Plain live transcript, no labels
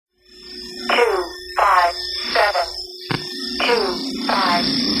5,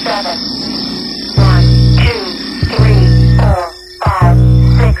 7. 1, 2, 3, 4, 5,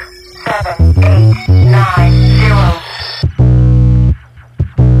 6, 7, 8, 9, 0.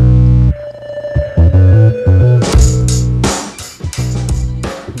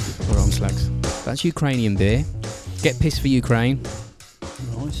 We're on slags. That's Ukrainian beer. Get pissed for Ukraine.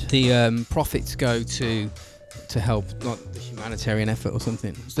 Right. The profits go to help like the humanitarian effort or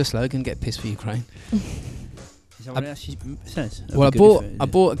something. It's the slogan. Get pissed for Ukraine. Is that what it actually says? Well, I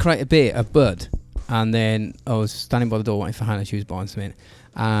bought a crate of beer, a Bud, and then I was standing by the door waiting for Hannah. She was buying something,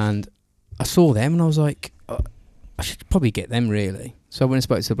 and I saw them, and I was like, I should probably get them really. So I went and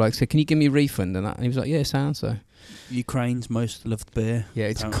spoke to the bloke. Said, "Can you give me a refund?" And that, and he was like, "Yeah, sound." So Ukraine's most loved beer. yeah,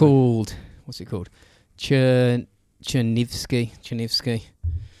 it's apparently. called, what's it called? Chernivsky.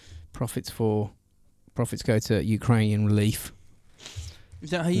 Profits go to Ukrainian relief. Is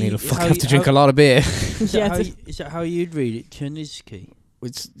that how You you need to have to drink a lot of beer. Is Yeah, that how you'd read it? Chernivsky.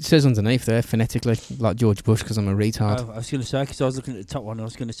 It says underneath there phonetically, like George Bush, because I'm a retard. Oh, I was going to say, because I was looking at the top one, I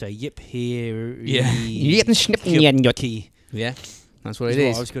was going to say, yip here. Yeah, that's what it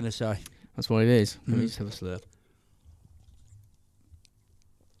is. I was going to say. That's what it is. Let me Mm. just have a slurp.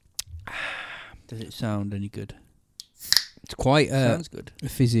 Does it sound any good? It's quite Sounds good. a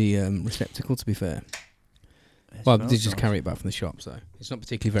fizzy receptacle, to be fair. It Well, smells they just nice. carry it back from the shop, so it's not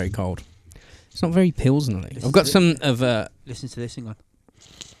particularly very cold. It's not very pilsnerly. I've got some of Listen to this, hang on.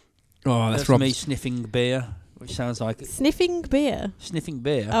 oh, That's that's me Rob. sniffing beer, which sounds like Sniffing beer. sniffing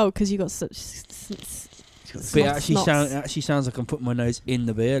beer. Oh, because you got such. But it actually sounds like I'm putting my nose in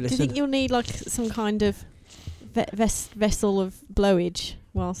the beer. Do you Listen. think you'll need like some kind of vessel of blowage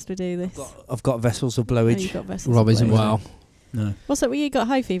whilst we do this? I've got vessels of Oh, blowage. you've got vessels. Rob of isn't blowage. well. No, What's that? Well, you got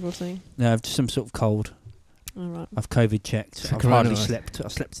hay fever or something? no, I've just some sort of cold. All right. I've COVID checked. It's a I've hardly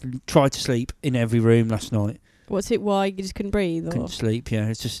coronavirus. slept. Tried to sleep in every room last night. What's it? Why you just couldn't breathe? Or Couldn't sleep. Yeah,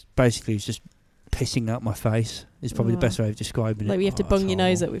 it's just pissing out my face. Is probably the Oh. best way of describing like it. you have to Oh, bung it's your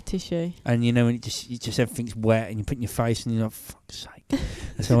nose horrible. up with tissue. And you know when you just everything's wet and you put in your face and you're like, fuck's sake.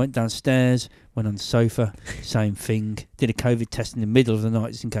 And so I went downstairs, went on the sofa, same thing. Did a COVID test in the middle of the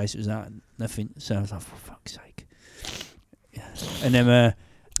night just in case it was that. Nothing. So I was like, for fuck's sake. Yeah. And then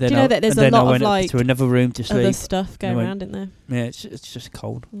Do you know that there's a then lot I of, went up like, to another room to Other sleep. stuff going I went- around, isn't there? Yeah, it's just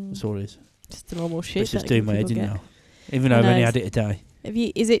cold. That's all it is. Just the normal But shit. it's just that doing my head people in get. now. Even I though I've know, only it's- had it a day. Have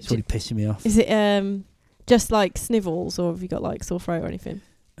you? Is it? It's really pissing me off. Is it just like snivels, or have you got like sore throat or anything?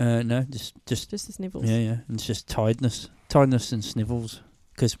 No, just Just the snivels. yeah. And it's just tiredness and snivels.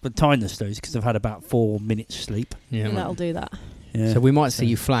 But tiredness though is because I've had about 4 minutes sleep. Yeah, And man. that'll do that. Yeah. So we might see So-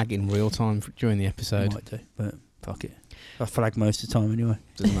 you flag in real time during the I episode. might do, but fuck it. I flag most of the time anyway.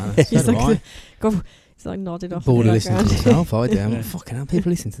 Doesn't matter. He's So do like, I. He's like nodded off. Bored in of the listening to background. myself. I do. I'm like, fucking hell, people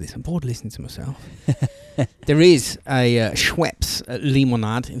listen to this. I'm bored of listening to myself. There is a Schweppes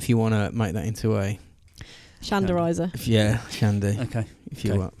limonade if you want to make that into a Chanderizer. shandy. Okay. If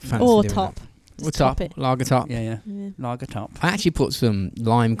you Okay. fancy Or doing top. that. Just Or top, it. lager top. Yeah. Yeah. Lager top. I actually put some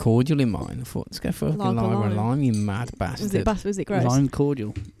lime cordial in mine. I thought, let's go for a fucking Lager lager and lime. lime, you mad bastard. Was it gross? Lime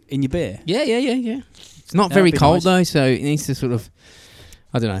cordial in your beer. Yeah. It's not That'd very be cold nice. though, so it needs to sort of,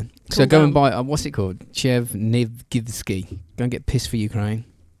 I don't know. So Cool go and down. buy, what's it called? Chernivsky. Go and get pissed for Ukraine.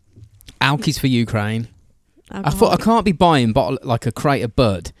 Alkies for Ukraine. I thought I can't be buying like a crate of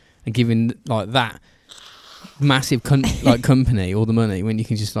Bud and giving like that massive company all the money when you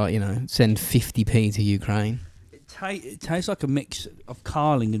can just send 50p to Ukraine. It tastes like a mix of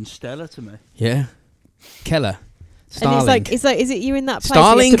Carling and Stella to me. Yeah. Keller. And Starling. it's like, is it you in that place? You have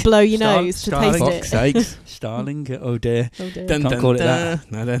Starling? to blow your Star- nose to Starling. taste Fuck's it. sakes. Starling. Oh dear. Oh dear. Dun, Can't dun, call it dun.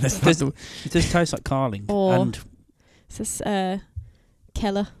 that. No, that's Does- the It does taste like Carling. Or- And It says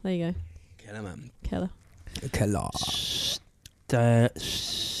Keller. There you go. Keller, man. Keller. Keller.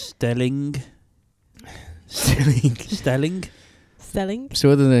 Stelling. Stelling. Stelling. So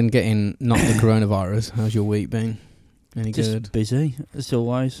other than getting not the coronavirus, how's your week been? Any Just good? busy as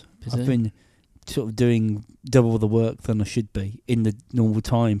always. Busy? I've been sort of doing double the work than I should be in the normal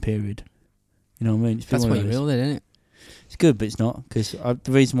time period. You know what I mean? It's been That's one what of you those- real did, isn't it? It's good, but it's not because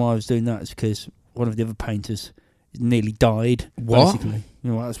the reason why I was doing that is because one of the other painters nearly died. What? Basically,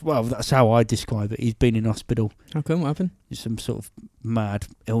 you know, that's how I describe it. He's been in hospital. How come? What happened? It's some sort of mad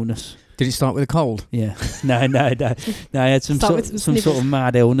illness. Did it start with a cold? Yeah, no. He had some Start sort, with some some sort of sniffles.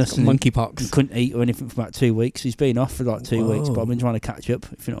 mad illness and he Monkeypox. couldn't eat or anything for about 2 weeks. He's been off for like 2 weeks, but Whoa. I've been trying to catch up.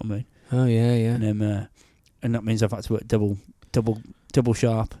 If you know what I mean. Oh yeah, yeah. And that means I've had to work double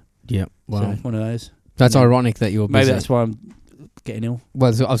sharp. Yeah. Well, So one of those. that's Yeah. ironic that you're busy. Maybe that's why I'm getting ill.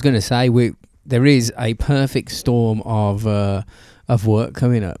 Well, so I was going to say there is a perfect storm of work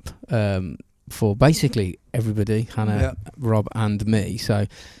coming up for basically everybody, Hannah, Yeah. Rob, and me. So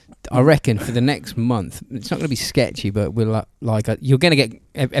I reckon for the next month, it's not going to be sketchy, but we'll you're going to get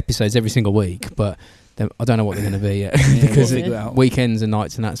episodes every single week, but I don't know what they're going to be yet because we'll figure it out. weekends and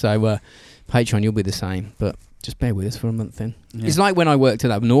nights and that. So Patreon, you'll be the same, but just bear with us for a month then. Yeah. It's like when I worked at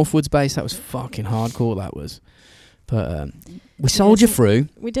that Northwoods base. That was fucking hardcore. That was, but we soldier through.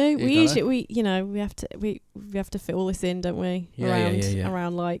 We do. You We gotta. usually we have to fit all this in, don't we? Yeah, yeah.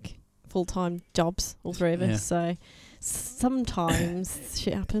 Around like full-time jobs, all three of us. Yeah. So sometimes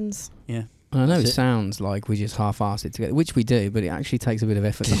shit happens. Yeah. I know it That's it. sounds like we just half-arse it together, which we do, but it actually takes a bit of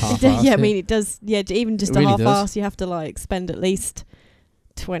effort to half-arse Yeah, I it. mean it does. Yeah, even just It a really half-ass, you have to like spend at least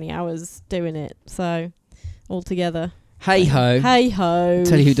 20 hours doing it. So altogether. Hey ho. Hey ho.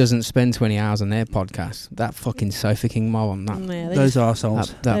 Tell you who doesn't spend 20 hours on their podcast. That fucking Sofa King mob on that. Yeah, they Those just-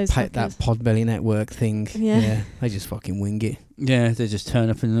 arseholes. Those That fuckers. Podbelly Network thing. Yeah. They just fucking wing it. Yeah, they just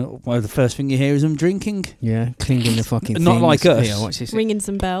turn up and the first thing you hear is them drinking. Yeah, clinging the fucking Not things. like us. Yeah, watch this. ringing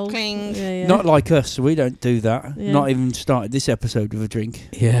some bells. Cling. Yeah, yeah. Not like us, we don't do that. Yeah. Not even started this episode with a drink.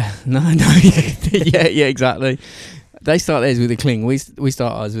 Yeah, no. yeah, exactly. They start theirs with a cling. We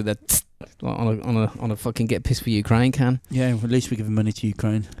start ours with a like on a fucking get pissed for Ukraine can. Yeah, at least we give money to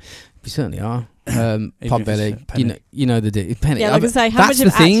Ukraine. We certainly are. Even if it's a Podbelly, penny. you know the penny. Yeah, like I say, how that's much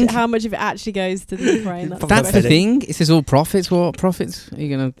of the thing. how much of it actually goes to the Ukraine? That's That's the Podbelly. thing. It says all profits. What profits are you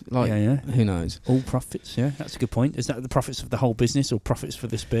gonna like? Yeah. Who knows? All profits, yeah. That's a good point. Is that the profits of the whole business or profits for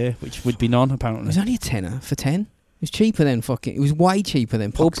this beer, which would be none, It apparently? was only a tenner for 10. It was cheaper than fucking. It was way cheaper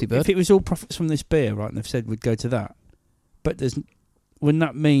than All- Poxy Bird. If it was all profits from this beer, right, and they've said we'd go to that, but wouldn't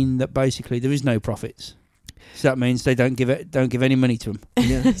that mean that basically there is no profits? So that means they don't give any money to them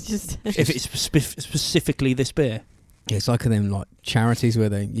Yeah. It's just if it's specifically this beer. Yeah, it's like them like charities where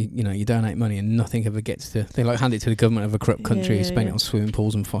they you donate money and nothing ever gets to. They like hand it to the government of a corrupt country who Yeah, spend yeah. it on swimming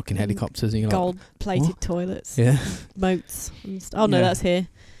pools and fucking helicopters. And you're like, gold-plated what? toilets, yeah. moats. Oh no, Yeah. that's here.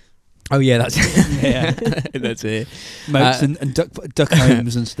 Oh yeah, that's Yeah. that's it. Moats and duck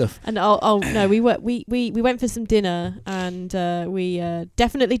homes and stuff. And no, we went for some dinner, and we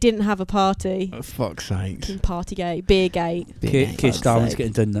definitely didn't have a party. For fuck's sake. Partygate, beergate. Big Keir game. Keir Starmer's sake.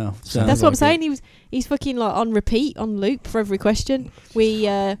 getting done now. So. Sounds That's what I'm like saying. He's fucking like on repeat, on loop for every question. We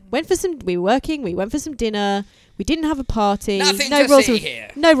went for some. We were working. We went for some dinner. We didn't have a party. No rules were,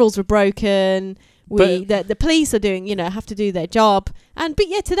 no rules were broken. The police are doing, have to do their job. But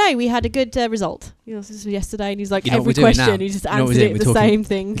yeah, today we had a good result. This was yesterday, and he's like, You know what every we're doing question, now? he just You know what answered we're it doing? with We're the talking- same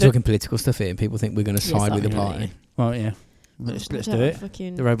thing. We're talking political stuff here, and people think we're going to Yes, side with the I party. know. Well, yeah. Let's do it.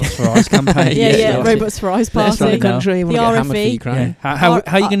 Fucking The Robots for Eyes campaign. yeah, Let's Robots for Eyes Let's party. start the country. We The want to get hammered for RFE. Ukraine. Yeah. How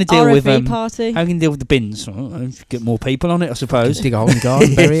are you going to deal with RFE party? How are you going to deal with the bins? Well, get more people on it, I suppose. Dig a hole in the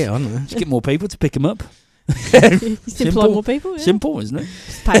garden, bury it on there. Just get more people to pick them up. Just employ more people. Yeah. Simple, isn't it?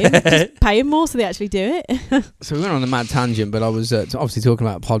 Just pay 'em more so they actually do it. So we went on a mad tangent, but I was obviously talking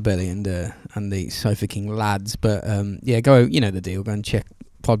about Podbelly and the Sofa King lads. But go, you know the deal. Go and check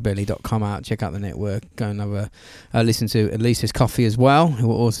podbelly.com out. Check out the network. Go and have a listen to Elisa's Coffee as well, who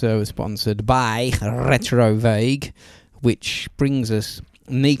are also sponsored by Retro Vague, which brings us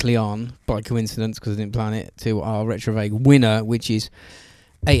neatly on by coincidence because I didn't plan it to our Retro Vague winner, which is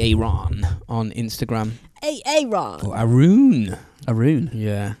AA Ron on Instagram. AA Ron. Or Arun.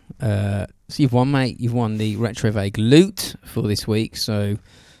 Yeah. So you've won, mate. You've won the Retro Vague loot for this week. So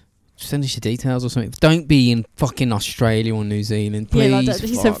send us your details or something. Don't be in fucking Australia or New Zealand, please. Yeah, like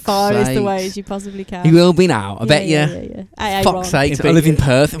he's so fuck's far as the sakes. way as you possibly can. He will be now. I bet you. Yeah. AA Fuck's Ron. sake. It'll I be- live in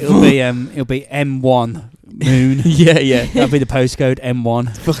Perth. It'll be M1 Moon. yeah. That'll be the postcode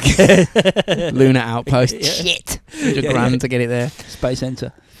M1 Fucking Lunar Outpost. Yeah. Shit. 100 grand to get it there. Space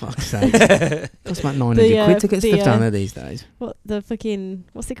Centre. Fuck's sake. Costs about 900 quid to get stuff down there these days. What the fucking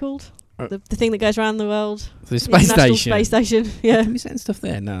what's it called? Uh, The thing that goes around the world. The space International station. Space Station. Yeah. Can we send stuff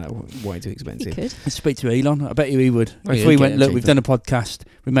there? No, way too You expensive. could. Let's speak to Elon. I bet you he would. Oh, If yeah, we get went, it look, cheaper. we've done a podcast.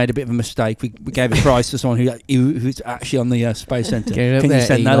 We made a bit of a mistake. We gave a price to someone who's actually on the Space Centre. Get it up Can there, you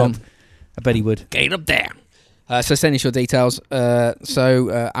send Elon. that up? I bet he would. Get it up there. So send us your details.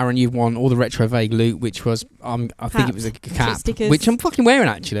 Aaron, you've won all the Retro Vague loot, which was I think it was a Hats, cap, stickers. which I'm fucking wearing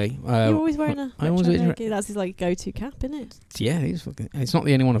actually. You're always wearing a. I always retro wear- jacket. That's his like go-to cap, isn't it? Yeah, it's not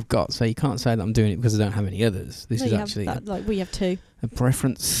the only one I've got, so you can't say that I'm doing it because I don't have any others. This No, is you actually have that, like we have two. a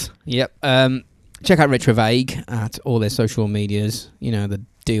preference. Yep. Check out Retro Vague at all their social medias. You know the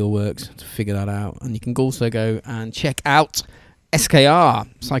deal works to figure that out, and you can also go and check out SKR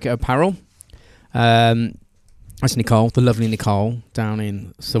Psycho Apparel. That's Nicole, the lovely Nicole, down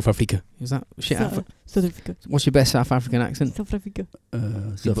in South Africa. Is that shit? South Africa. What's your best South African accent? South Africa.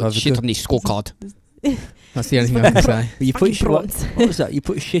 South Africa. Shit on the scorecard. That's the only thing I can say. You put Fucking what prawns. was that? You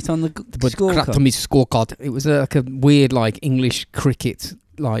put shit on the But cracked on scorecard. my scorecard. It was like a weird, like English cricket,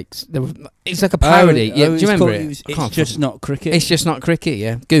 like it's like a parody. Yeah, do you remember it? I It's can't just fucking- not cricket. It's just not cricket.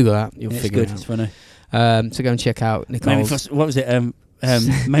 Yeah, Google that. You'll It's figure good. it It's out. funny. So go and check out Made me Nicole's. feel, what was it?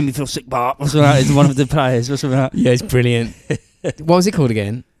 Made me feel sick, Bart. What's that? Is one of the players. What's that? Yeah, it's brilliant. What was it called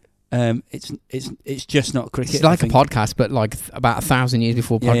again? It's just not cricket. It's like I a think. podcast, but like about 1,000 years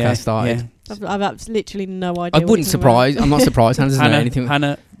before podcast started. I've literally no idea. I what wouldn't you're talking about. surprise. I'm not surprised. Hannah doesn't know anything.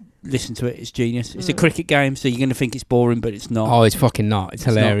 Hannah, listen to it. It's genius. It's a Mm. cricket game, so you're going to think it's boring, but it's not. Oh, it's fucking not. It's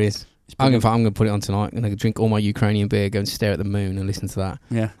It's not. hilarious. It's I'm brilliant. gonna put it on tonight. I'm gonna drink all my Ukrainian beer, go and stare at the moon, and listen to that.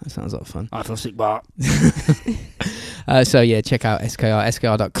 Yeah. That sounds like fun. I feel sick, Bart. So yeah, check out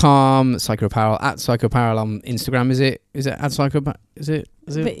skr.com, Psycho Apparel at Psycho Apparel on Instagram. Is it at Psycho? Is it?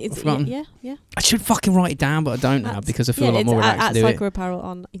 But I've it's, forgotten. yeah. I should fucking write it down, but I don't now That's- because I feel yeah, a lot it's more relaxed at to do Psycho it. Apparel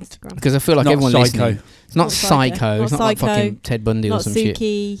on Instagram. Because I feel like Not everyone psycho. listening. It's not Not psycho. psycho. It's Not not like psycho. fucking Ted Bundy or Not some shit.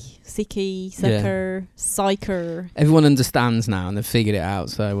 Sicky, Sucker, Psyker. Everyone understands now and they've figured it out.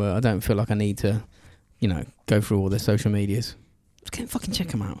 So I don't feel like I need to, go through all their social medias. Just go and fucking check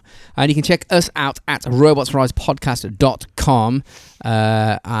them out. And you can check us out at robotsrisepodcast.com.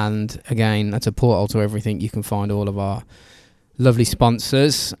 And again, that's a portal to everything. You can find all of our lovely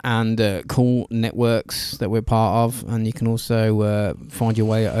sponsors and cool networks that we're part of. And you can also find your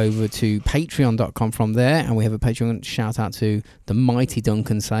way over to patreon.com from there. And we have a Patreon shout out to the mighty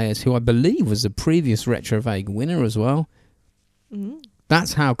Duncan Sayers, who I believe was the previous Retrovag winner as well. Mm-hmm.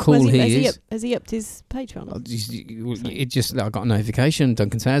 That's how cool he is. Has he upped his Patreon? I got a notification,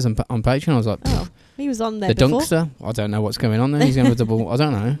 Duncan Sayers on Patreon. I was like, Oh, he was on there the before. Dunkster. I don't know what's going on there. He's going to double. I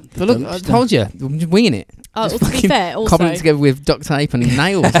don't know. But look, I Dunkster. told you, I'm just winging it. Oh, Just well, to be fucking fair, Cobbling also, it together with duct tape and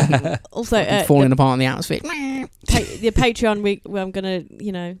nails, also falling apart on the outfit. the Patreon week. Well, I'm gonna,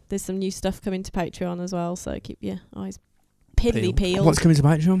 there's some new stuff coming to Patreon as well. So keep your eyes peeled. What's coming to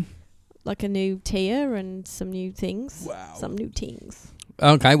Patreon? Like a new tier and some new things. Wow. Some new things.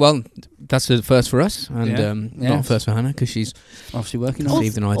 Okay, well, that's a first for us, and Yeah. not a first for Hannah because she's Obviously working on it.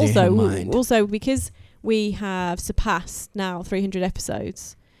 conceived an idea in her mind. Also, because we have surpassed now 300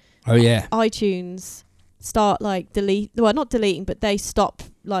 episodes, Oh yeah, iTunes start not deleting, but they stop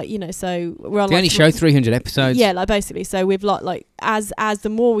so we're on they only show 300 episodes. Yeah, like basically. So we've like as the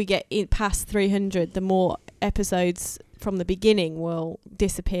more we get past 300, the more episodes from the beginning will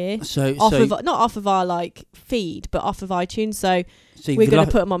disappear So not off of our like feed, but off of iTunes. So we're going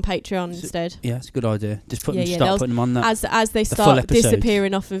to put them on Patreon instead. Yeah, it's a good idea. Just Yeah, start putting them on that. As they full start episodes.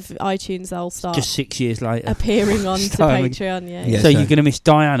 disappearing off of iTunes, they'll start Just 6 years later. appearing onto Starting- Patreon. Yeah, Yeah. so so- you're going to miss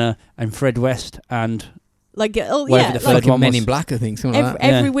Diana and Fred West and like Whatever the like third like one Men was. in Black, I think. Something like that.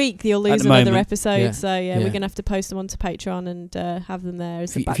 every Yeah. week you'll At lose the another moment. episode. Yeah. So Yeah. we're going to have to post them onto Patreon and have them there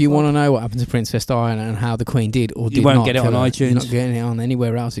as If you want to know what happened to Princess Diana and how the Queen did or did won't not get it kill on her, iTunes. You're not getting it on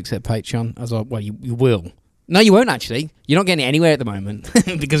anywhere else except Patreon. I was like, well, you will. No, you won't actually. You're not getting it anywhere at the moment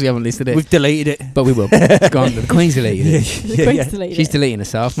because we haven't listed it. we've deleted it. But we will. It's gone. The Queen's deleted it. the Queen's deleted She's it. deleting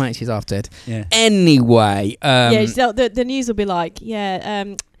herself, mate. She's half dead. Yeah. Anyway. Yeah, so the news will be like,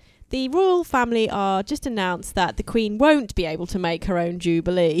 the royal family are just announced that the Queen won't be able to make her own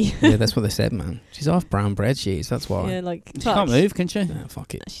Jubilee. Yeah, that's what they said, man. She's half brown bread, she is. That's why. Yeah, like She fuck. can't move, can she? Yeah,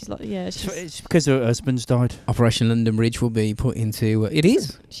 fuck it. She's like, yeah, It's because her husband's died. Operation London Bridge will be put into... it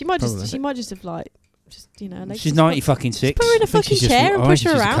is. she might Probably. just have like, like She's 90 fucking Just 6. put her in a fucking chair and push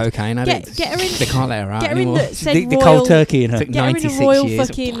her she's around. a cocaine addict. Get her in. They can't let her out Get her in anymore. the said The royal. cold turkey in her. Took Get her in a 96 royal years.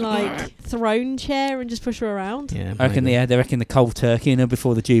 fucking like throne chair and just push her around. Yeah, I reckon maybe. they reckon the cold turkey in her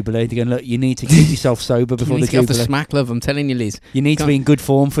before the Jubilee. They're going, look, you need to keep yourself sober before You the need to get off the Jubilee. smack, love. I'm telling you, Liz. You need to be in good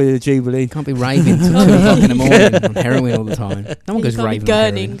form for the Jubilee. You can't be raving till 2 o'clock in the morning on heroin all the time. No one goes You can't be raving on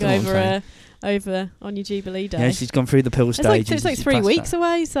heroin. gurning That's what I'm saying. over on your Jubilee day. Yeah, she's gone through the pill it's stage. like 3 weeks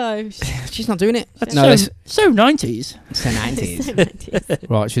away, so She's not doing it. That's No, so 90s. it's the 90s. 90s.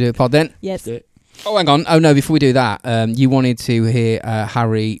 Right, should we do a pod then? Yes. Oh, hang on. Oh no, before we do that, you wanted to hear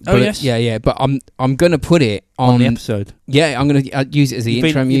Harry. Oh, yes. Yeah. But I'm gonna put it On on. the episode. Yeah, I'm gonna use it as the You've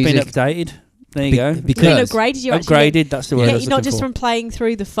intro been, you've music. been updated. There you go. Been Because upgraded. You actually Upgraded, that's the word I was you're not looking just for. from playing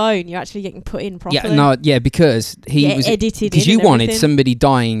through the phone. You're actually getting put in properly. because he Yeah, was edited because in you and wanted everything. somebody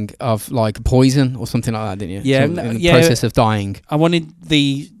dying of like poison or something like that, didn't you? Yeah, in no, the yeah. process of dying. I wanted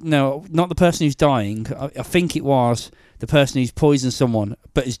not the person who's dying. I think it was the person who's poisoned someone,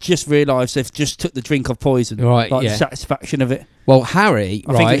 but has just realised they've just took the drink of poison. Right, Like yeah. the satisfaction of it. Well, Harry,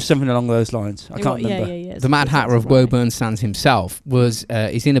 I think it right, was something along those lines. I can't remember. Yeah. the Mad Hatter of Right. Woburn Sands himself is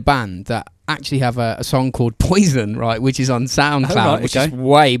in a band that actually have a song called Poison, right, which is on SoundCloud, right, which okay. is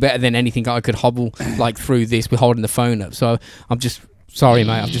way better than anything I could hobble like through this with holding the phone up. So I'm just Sorry,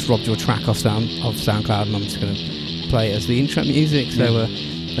 mate, I've just robbed your track off SoundCloud, and I'm just going to play it as the intro music. So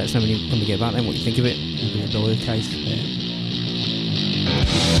let us know when we get back then what you think of it. Maybe a lawyer case. Yeah.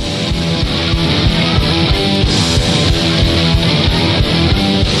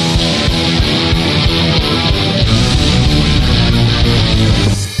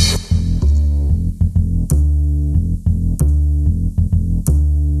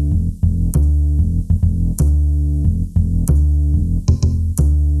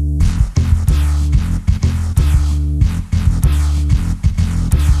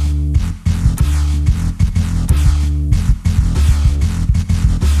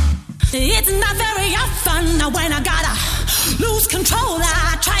 It's not very often when I gotta lose control.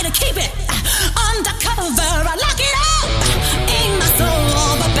 I try to keep it undercover. I lock it up in my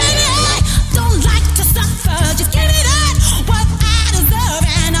soul, but baby, I don't like to suffer. Just give me that what I deserve,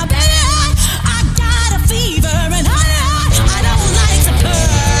 and baby, I got a fever, and I don't like to purr.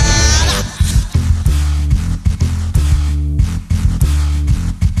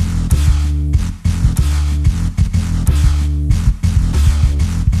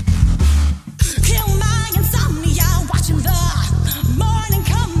 Kill my insomnia, watching the morning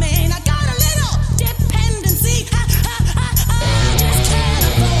coming. I got a little dependency. I just can't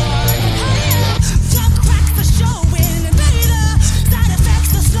afford it. The cracks are showing, and baby, the side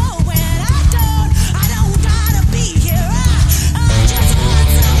effects are slowing. I don't gotta be here. I just want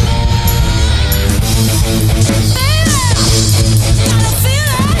some more. Baby, got a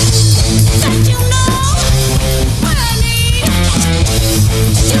feeling that you know what I need.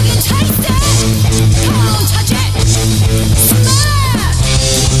 You can taste it. Come on, touch it. Smell it.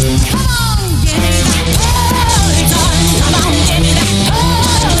 Come on, give me that poison. Come on, give me that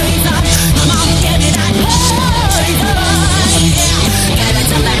poison. Come on, give me that poison. Yeah, give it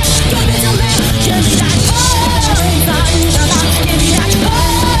to me. Give it to me. Give me that poison. Come on, give me that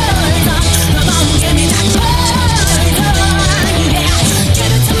poison. Come on, give me that poison. Yeah,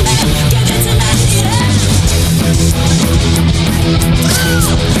 give it to me. Give it to me.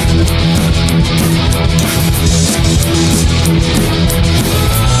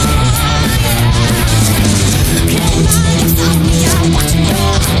 Kill my insomnia, watching the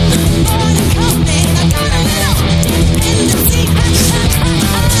morning coming. I got a little dependency. I just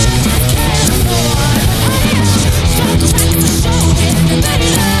can't afford it. The cracks are showing, and baby,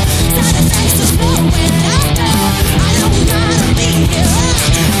 the side effects are slowing. I don't gotta be here.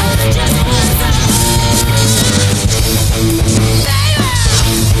 I just want some more. Baby,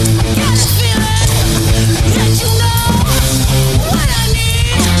 I got a feeling that you know what I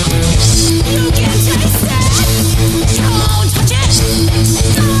need. You can taste it. Come on, touch it.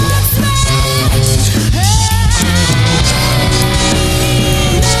 Don't smell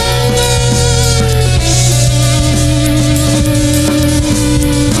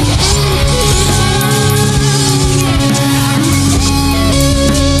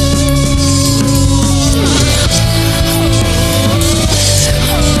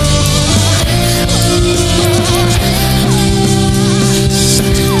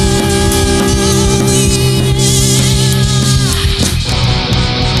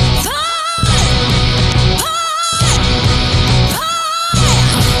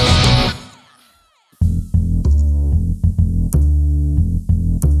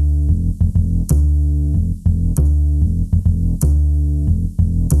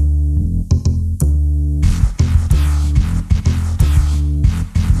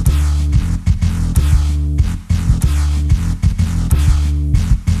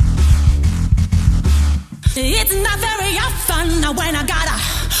It's not very often when I gotta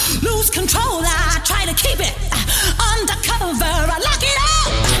lose control. I try to keep it undercover. I lock it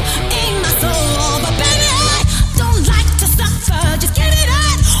up in my soul, but baby, I don't like to suffer. Just give me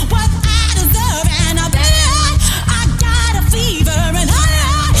that what I deserve, and baby, I got a fever, and I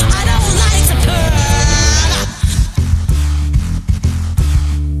don't like to purr.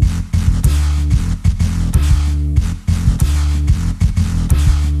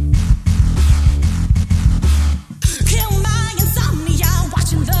 Kill my insomnia,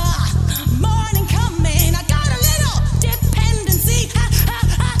 watching the morning coming. I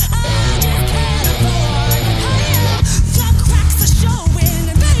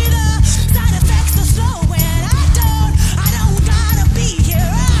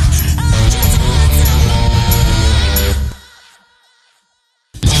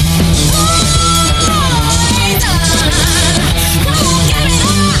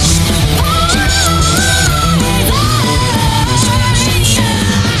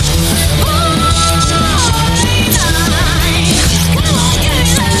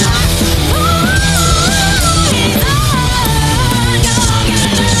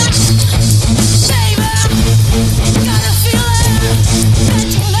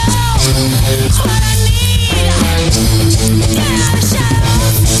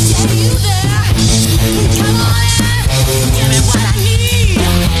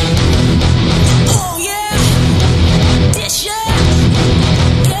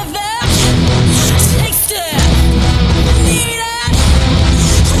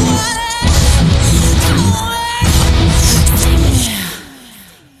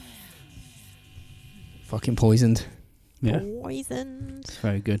poisoned. Yeah, Poisoned. it's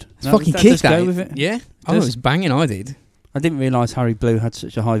very good. It's fucking kick does that. go with it. Yeah. Oh, it Does. was banging. I did. I didn't realise Harry Blue had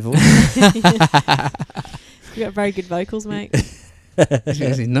such a high voice. You got very good vocals, mate.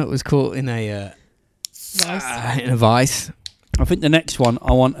 His nut was caught in a vice. I think the next one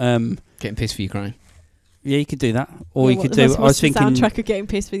I want. Getting pissed for Ukraine. Yeah, you could do that, or Yeah, you could do. what's I was the thinking. soundtrack of getting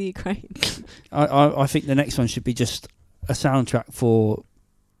pissed with Ukraine. I think the next one should be just a soundtrack for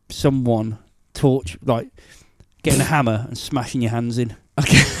someone like getting a hammer and smashing your hands in.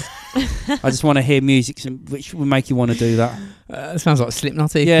 Okay. I just want to hear music which would make you want to do that. It sounds like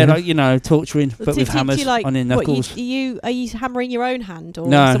Slipknotty. Yeah, like torturing, but with Do hammers you like, on your knuckles. Are you hammering your own hand or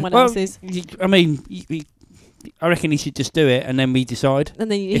No, someone well, else's? I mean, I reckon you should just do it, and then we decide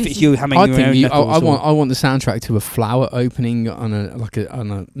And then if it's you hammering I your think own knuckles. I want the soundtrack to a flower opening on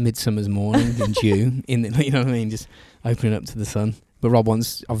a midsummer's morning in June. You know what I mean? Just opening up to the sun. But Rob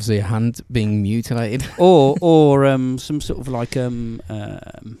wants obviously a hand being mutilated. or some sort of like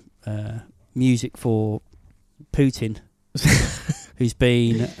music for Putin, who's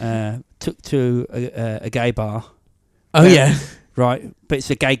been took to a gay bar. Oh yeah, Right, but it's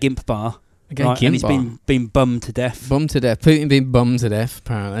a gay gimp bar. a Right, gay and he's bar. been bummed to death Bummed to death. Putin being bummed to death.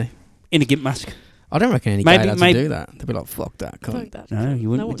 Apparently, in a gimp mask. I don't reckon any Maybe- gay lads maybe- would do that. They'd be like, "Fuck that." Cunt. Fuck that. No, you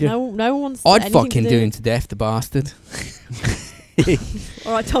wouldn't, would you? No one wants. I'd anything fucking to do him to death, the bastard.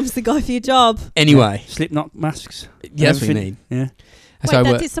 All right, Tom's the guy for your job. Anyway, Slipknot masks. yes, we Everything. need. Yeah.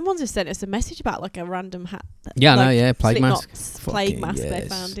 So, Someone just sent us a message about like a random hat. yeah, I know, like yeah, plague mask. Slipknot's plague Fucking mask they yes.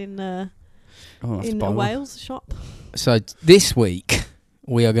 found in Oh, that's a bold. Wales shop. So this week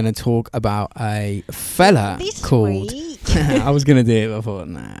we are going to talk about a fella called. I was going to do it, but I thought,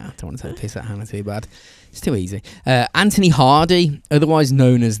 nah, I don't want to take a piss at Hannah too bad. It's too easy. Anthony Hardy, otherwise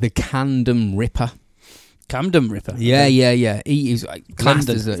known as the Camden Ripper. Camden Ripper. Yeah. He is like classed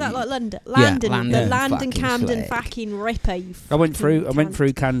London. as a, Is that like London? Yeah, The London London fucking Camden flag. fucking Ripper. You I went through fucking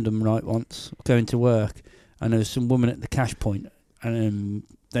cunt. Camden right once going to work, and there was some woman at the cash point, and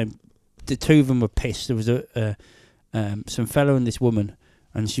the two of them were pissed. There was some fellow and this woman,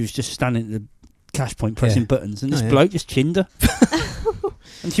 and she was just standing at the cash point pressing Yeah. buttons, and Oh, this yeah. bloke just chinned her.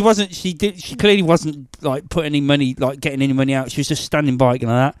 And she clearly wasn't like putting any money, like getting any money out. She was just standing by like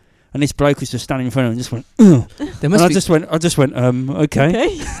that, and this bloke was just standing in front of her and just went, ugh. there And I must just went,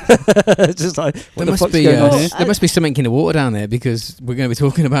 okay. just like, what the must fuck's be going on here? there must be something in the water down there because we're going to be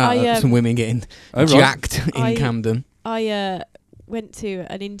talking about some women getting Oh, right. jacked in I- Camden. I went to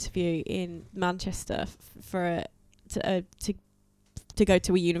an interview in Manchester to go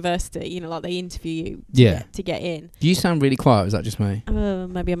to a university. You know, like they interview you Yeah. to get in. Do you sound really quiet? Or is that just me?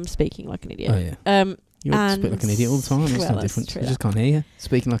 Maybe I'm speaking like an idiot. Oh yeah. You speak And- like an idiot all the time. It's well, no that's different. true, I just can't hear you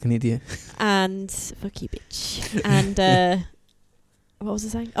speaking like an idiot. And fuck you, bitch. And what was I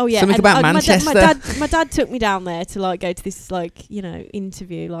saying? Oh yeah, Something and, about my Manchester. my dad took me down there to like go to this like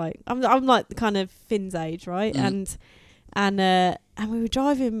interview. Like I'm like the kind of Finn's age, right? Mm. And we were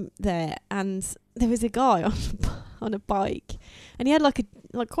driving there, and there was a guy on a bike, and he had like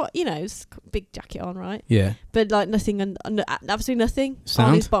quite big jacket on, right? Yeah. But like nothing and absolutely nothing on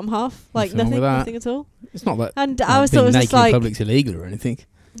Sound? his bottom half, like Nothing wrong with that. nothing at all. It's not like And I was being sort of naked just like, in public's illegal or anything.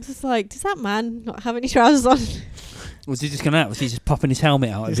 I was just like, does that man not have any trousers on? Was he just going out? Was he just popping his helmet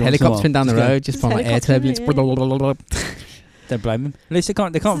out? There's every once in a while? helicoptering down the Just going, road, just from like air helicoptering, turbulence. yeah. Blah, blah, blah, blah, blah. Don't blame him. At least they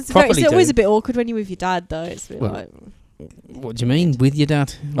can't It's properly do always it. a bit awkward when you're with your dad, though. It's a bit Well, like. What do you mean with your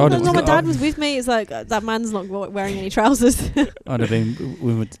dad? Oh, No, no, my oh. dad was with me. It's like that man's not wearing any trousers. I'd have been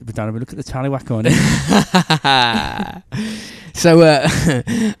with Dad. Look at the tallywhacker on it. So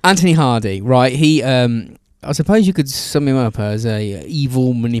Anthony Hardy, right? He, I suppose you could sum him up as a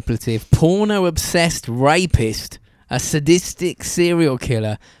evil, manipulative, porno-obsessed rapist, a sadistic serial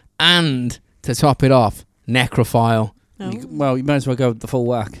killer, and to top it off, necrophile. Oh. Well, you might as well go with the full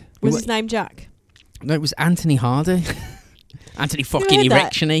whack. Was his name Jack? No, it was Anthony Hardy. Anthony fucking heard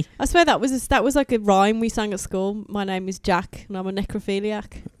that? Erectiony. I swear that was like a rhyme we sang at school. My name is Jack, and I'm a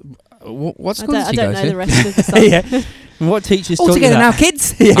necrophiliac. What I school did you don't go know to? the rest of the song. Yeah. And what teachers All taught you together now, that?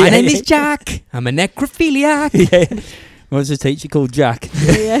 kids. Yeah, My yeah, name yeah. is Jack. I'm a necrophiliac. Yeah. What was the teacher called Jack? Yeah.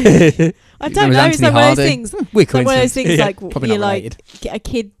 I His don't name was know. It's Anthony like one of Hardy. those things. Weird Like one of those coincidence. things, Yeah. like Probably you're not like related. a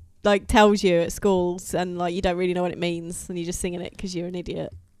kid like tells you at schools, and like you don't really know what it means, and you're just singing it because you're an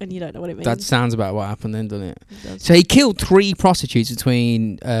idiot and you don't know what it means. That sounds about what happened then, doesn't it? It does. So he killed 3 prostitutes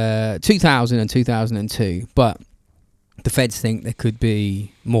between 2000 and 2002, but the feds think there could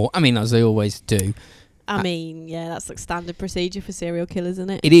be more. I mean, as they always do. I mean, yeah, that's like standard procedure for serial killers, isn't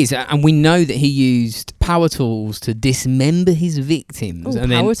it? It is, and we know that he used power tools to dismember his victims, Ooh,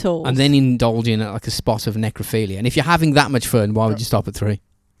 and power tools. then indulge in like a spot of necrophilia. And if you're having that much fun, why would you stop at 3?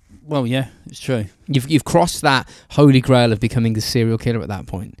 Well, yeah, it's true. You've crossed that holy grail of becoming a serial killer at that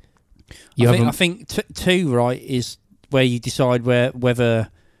point. I think 2, right, is where you decide whether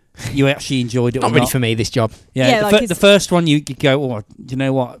you actually enjoyed it or not not. really for me, this job. Yeah, like the first one you go, oh, do you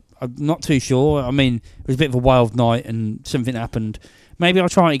know what? I'm not too sure. I mean, it was a bit of a wild night and something happened. Maybe I'll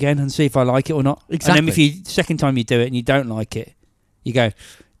try it again and see if I like it or not. Exactly. And then if second time you do it and you don't like it, you go,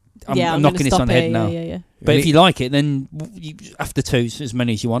 I'm knocking this on the head now. Yeah. But if you like it, then after 2, as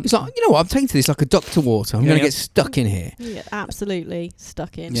many as you want. It's like, you know what, I'm taking to this like a duck to water. I'm going to Yeah. get stuck in here. Yeah, absolutely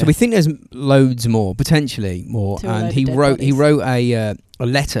stuck in. Yeah. So we think there's loads more, potentially more. To a And load he of dead wrote bodies. a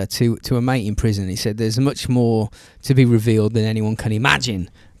letter to a mate in prison. He said there's much more to be revealed than anyone can imagine.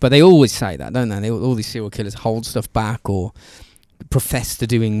 But they always say that, don't they? All these serial killers hold stuff back or profess to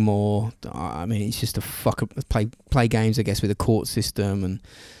doing more. I mean, it's just play games, I guess, with the court system and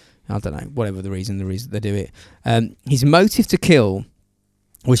I don't know, whatever the reason they do it. His motive to kill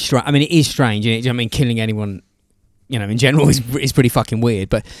was strange. I mean, it is strange. I mean, killing anyone, you know, in general is pretty fucking weird.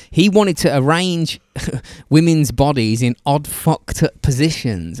 But he wanted to arrange women's bodies in odd, fucked up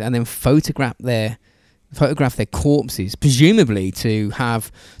positions and then photograph their corpses, presumably to have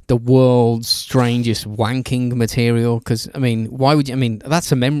the world's strangest wanking material. Because I mean, why would you? I mean,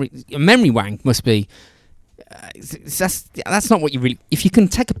 that's a memory wank must be. That's not what you really. If you can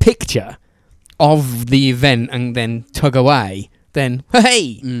take a picture of the event and then tug away, then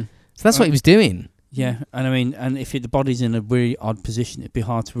hey, so that's what he was doing. Yeah, and I mean, and if the body's in a really odd position, it'd be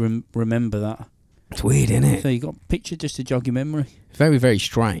hard to remember that. It's weird, isn't it? So you got a picture just to jog your memory. Very, very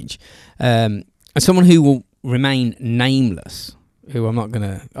strange. And someone who will remain nameless, who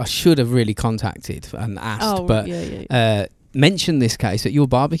I should have really contacted and asked, but mentioned this case at your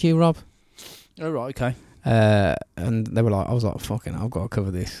barbecue, Rob. Oh, right, okay. And they were like, I was like, fucking, I've got to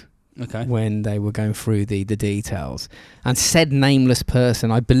cover this. Okay. When they were going through the details. And said nameless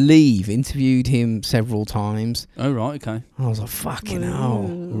person, I believe, interviewed him several times. Oh, right, okay. And I was like, fucking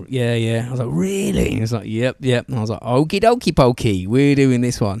hell. Yeah. I was like, really? And he was like, yep. And I was like, okie dokie pokey, we're doing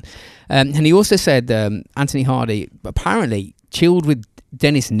this one. And he also said Anthony Hardy apparently chilled with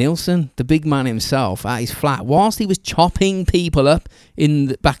Dennis Nilsson, the big man himself, at his flat whilst he was chopping people up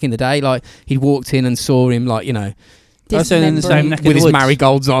back in the day. Like, he'd walked in and saw him, like, you know, Also in the same neck of with the his woods.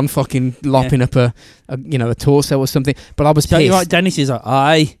 marigolds on, fucking lopping up a torso or something. But I was So pissed. you're right, Dennis is like,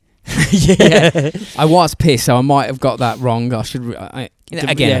 aye. Yeah, I was pissed, so I might have got that wrong. I should, I should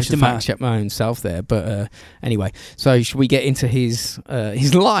matter. fact check my own self there. But anyway, so should we get into his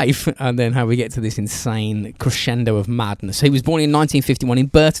life and then how we get to this insane crescendo of madness? So he was born in 1951 in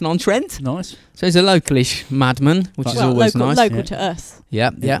Burton-on-Trent. Nice. So he's a localish madman, which is always nice. Local to us.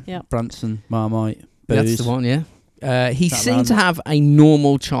 Yeah. Branson, Marmite, Booze. That's the one, yeah. He That seemed round. to have a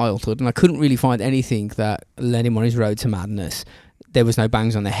normal childhood, and I couldn't really find anything that led him on his road to madness. There was no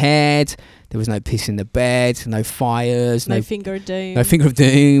bangs on the head, there was no piss in the bed, no fires, No finger of doom. no finger of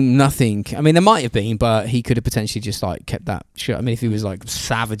doom, nothing. I mean, there might have been, but he could have potentially just like kept that shut. I mean, if he was like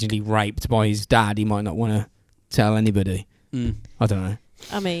savagely raped by his dad, he might not want to tell anybody. I don't know.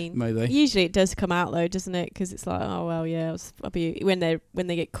 I mean, Maybe. usually it does come out though, doesn't it? Because it's like, oh well, yeah. When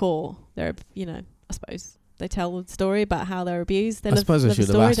they get caught, they're, you know, I suppose they tell the story about how they're abused. They I suppose I love the should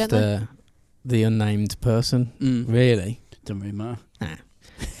have story, asked don't they? the unnamed person. Really? Doesn't really matter.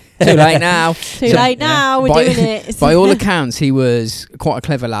 Too late now. Too So- late now. We're By- doing it. By all accounts, he was quite a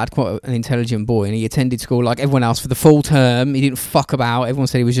clever lad, quite an intelligent boy, and he attended school like everyone else for the full term. He didn't fuck about. Everyone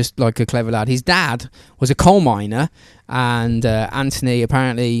said he was just like a clever lad. His dad was a coal miner, and Anthony,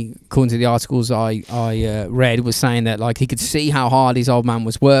 apparently, according to the articles I read, was saying that like he could see how hard his old man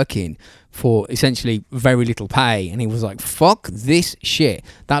was working for essentially very little pay, and he was like, "Fuck this shit.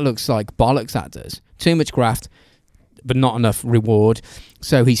 That looks like bollocks. That does too much graft, but not enough reward."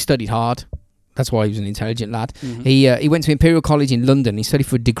 So he studied hard. That's why he was an intelligent lad. Mm-hmm. He went to Imperial College in London. He studied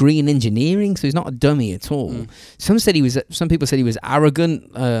for a degree in engineering, so he's not a dummy at all. Some people said he was arrogant.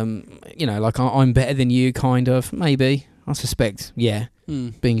 You know, like I'm better than you, kind of. Maybe. I suspect. Yeah.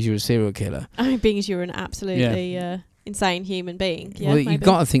 Being as you're a serial killer. I mean, being as you're an absolutely insane human being. Yeah, well, you've maybe.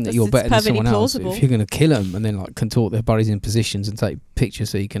 got to think that you're better than perfectly someone else plausible. if you're going to kill them and then like contort their bodies in positions and take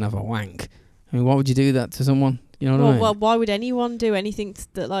pictures so you can have a wank. I mean, why would you do that to someone? You know what I mean? Well, why would anyone do anything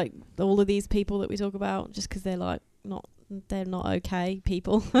that like all of these people that we talk about just because they're like they're not okay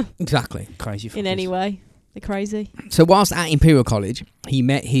people Exactly. Crazy in any way? They're crazy. So whilst at Imperial College, he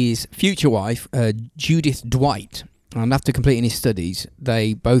met his future wife, Judith Dwight. And after completing his studies,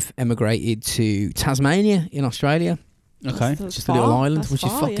 they both emigrated to Tasmania in Australia. Okay. That's Just a little far. island, That's which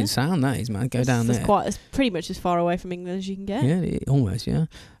is far, fucking yeah. sound, that is, man. Go down That's there. It's pretty much as far away from England as you can get. Yeah, almost, yeah.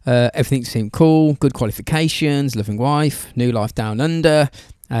 Everything seemed cool, good qualifications, loving wife, new life down under.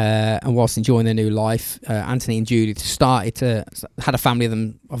 And whilst enjoying their new life, Anthony and Judith had a family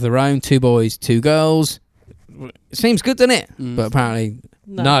of their own, 2 boys, 2 girls. Seems good, doesn't it? But apparently,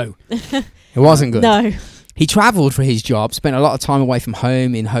 no. It wasn't good. No. He travelled for his job, spent a lot of time away from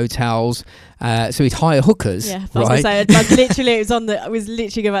home in hotels. So he'd hire hookers. Yeah, I was right? going to say, literally, I was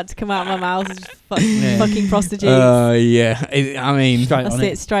literally about to come out of my mouth. It's just fucking prostitutes. Yeah. I mean,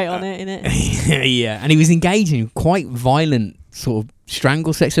 Straight on it, innit? yeah. And he was engaging in quite violent sort of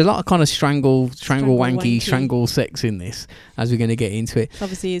strangle sex. There's a lot of kind of strangle wanky, strangle sex in this, as we're going to get into it.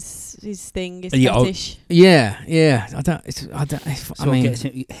 Obviously, his thing is Yeah, fetish. Yeah. I mean, gets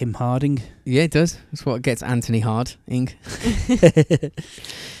him harding. yeah, it does. That's what gets Anthony harding.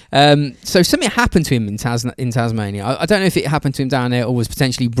 So something happened to him in Tasmania. I don't know if it happened to him down there or was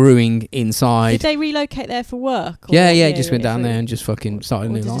potentially brewing inside. Did they relocate there for work? Or Yeah, he just went down there and just fucking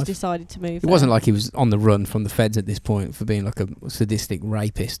started a new just life. decided to move. It wasn't like he was on the run from the feds at this point for being like a sadistic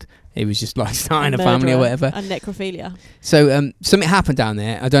rapist. He was just like starting a family or whatever. And necrophilia. So something happened down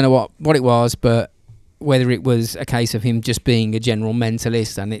there. I don't know what it was, but whether it was a case of him just being a general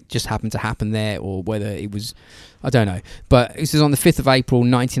mentalist and it just happened to happen there, or whether it was, I don't know. But this is on the 5th of April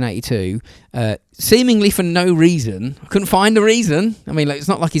 1982, seemingly for no reason. I couldn't find a reason. I mean, like, it's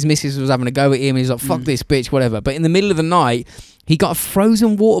not like his missus was having a go at him and he's like, fuck this bitch, whatever. But in the middle of the night, he got a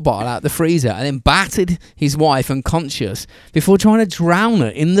frozen water bottle out the freezer and then battered his wife unconscious before trying to drown her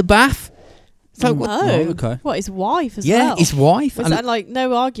in the bath. It's like, okay. What, his wife as yeah, well? his wife. Was that like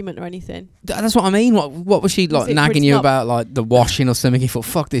no argument or anything? That's what I mean. What was she like it nagging pretty you not- about, like the washing or something? He thought,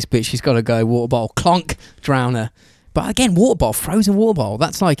 fuck this bitch, she's got to go. Water bottle, clunk, drown her. But again, water bottle, frozen water bottle.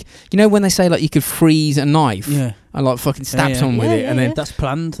 That's like, you know, when they say like you could freeze a knife and like fucking stab someone with it, and then That's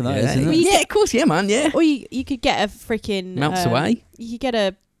planned, that, yeah, isn't it? yeah, of course, yeah, man, yeah. Or you could get a freaking Melts away. You could get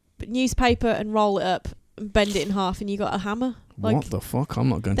a newspaper and roll it up and bend it in half, and you got a hammer. Like, What the fuck? I'm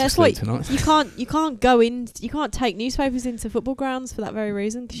not going to that's sleep what tonight. you can't take newspapers into football grounds for that very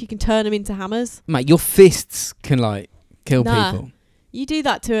reason, because you can turn them into hammers. Mate, your fists can like kill Nah. people. You do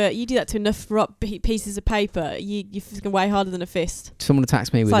that to enough pieces of paper, you fucking way harder than a fist. Someone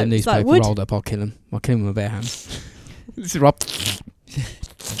attacks me with like- a it's like newspaper wood. rolled up, I'll kill him. I'll kill him with bare hands. This is Rob.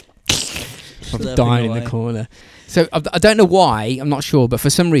 I'm dying in the corner. So I don't know why, I'm not sure, but for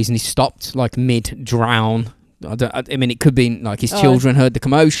some reason he stopped like mid-drown. I mean, it could be like his children heard the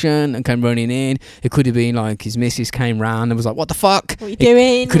commotion and came running in. It could have been like his missus came round and was like, "What the fuck? What are you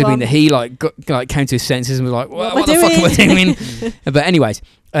doing?" It could have been that he came to his senses and was like, "What the fuck am I doing?" But anyways,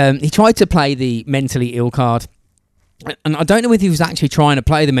 he tried to play the mentally ill card, and I don't know if he was actually trying to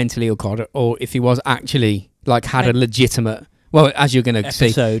play the mentally ill card or if he was actually like had a legitimate. Well, as you're going to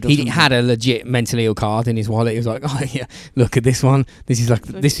see, he had a legit mentally ill card in his wallet. He was like, "Oh yeah, look at this one. This is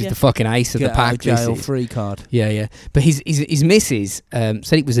the fucking ace of the pack. Jail free card." Yeah. But his missus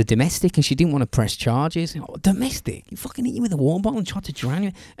said it was a domestic, and she didn't want to press charges. Oh, domestic? You fucking hit you with a water bottle and tried to drown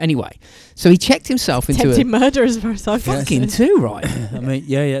you. Anyway, so he checked himself into attempted murder, as far as I'm fucking concerned. too, right? I mean,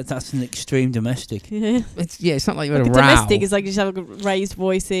 yeah, that's an extreme domestic. Yeah. It's not like you Like had a a row. domestic is like just have raised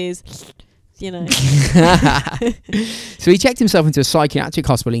voices, you know. So he checked himself into a psychiatric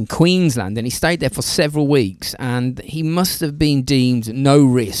hospital in Queensland, and he stayed there for several weeks, and he must have been deemed no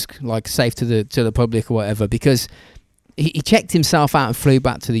risk, like safe to the public or whatever, because he checked himself out and flew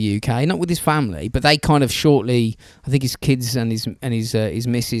back to the UK, not with his family, but they kind of shortly, I think his kids and his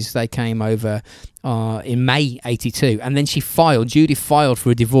missus, they came over in May 82, and then Judith filed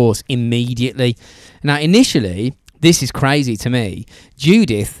for a divorce immediately. Now initially, this is crazy to me,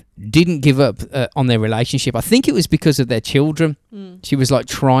 Judith didn't give up on their relationship. I think it was because of their children. She was like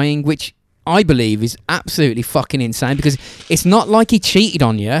trying, which I believe is absolutely fucking insane, because it's not like he cheated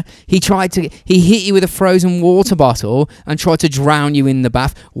on you. He hit you with a frozen water bottle and tried to drown you in the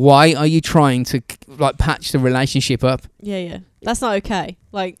bath. Why are you trying to like patch the relationship up? Yeah. That's not okay.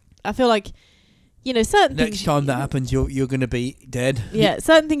 Like, I feel like, you know, certain Next things. time that happens, you're going to be dead. Yeah,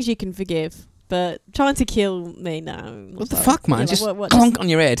 certain things you can forgive, but trying to kill me, no. What the fuck, man? Yeah, Just what- clonk on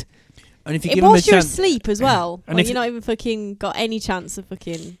your head. And if you It give them a whilst you're chance, asleep as well. And Like, if- you're not even fucking got any chance of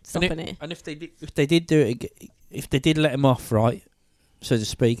fucking stopping it. and if they did do it, if they did let him off, right, so to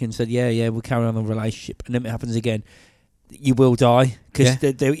speak, and said, yeah, we'll carry on the relationship, and then it happens again, you will die, because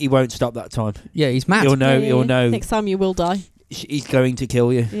he won't stop that time. Yeah, he's mad. He'll know. Yeah. He'll know. Next time you will die. He's going to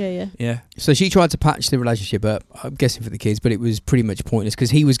kill you. Yeah. Yeah. So she tried to patch the relationship up, I'm guessing for the kids, but it was pretty much pointless because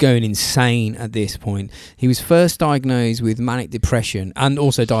he was going insane at this point. He was first diagnosed with manic depression and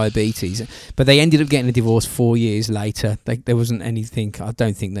also diabetes, but they ended up getting a divorce 4 years later. There wasn't anything, I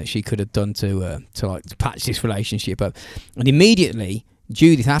don't think, that she could have done to patch this relationship up. And immediately,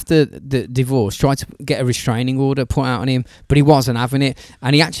 Judith, after the divorce, tried to get a restraining order put out on him, but he wasn't having it,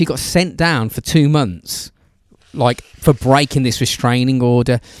 and he actually got sent down for 2 months, like for breaking this restraining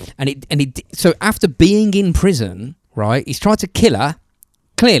order. So after being in prison, right, he's tried to kill her.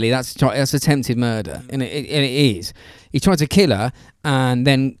 Clearly, that's attempted murder, and it is. He tried to kill her, and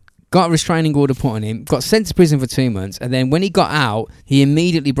then got a restraining order put on him, got sent to prison for 2 months, and then when he got out, he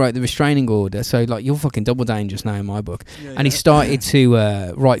immediately broke the restraining order. So, like, you're fucking double dangerous now in my book. And he started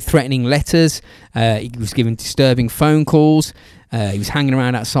to write threatening letters. He was giving disturbing phone calls. He was hanging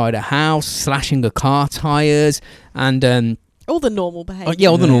around outside a house, slashing the car tyres, and... all the normal behaviour.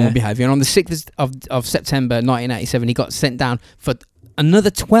 all the normal behaviour. And on the 6th of September 1987, he got sent down for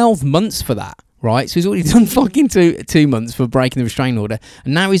another 12 months for that. Right, so he's already done fucking 2 months for breaking the restraining order,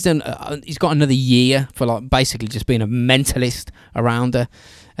 and now he's done. He's got another year for like basically just being a mentalist around her.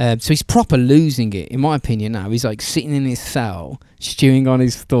 So he's proper losing it, in my opinion. Now he's like sitting in his cell, stewing on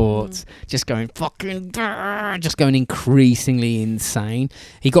his thoughts, just going fucking, just going increasingly insane.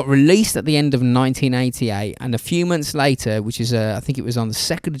 He got released at the end of 1988, and a few months later, which is I think it was on the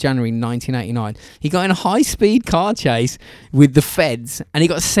 2nd of January 1989, he got in a high-speed car chase with the feds, and he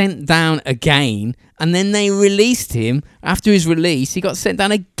got sent down again. And then they released him. After his release, he got sent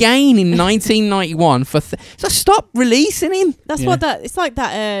down again in 1991 for... so stop releasing him. That's what that... It's like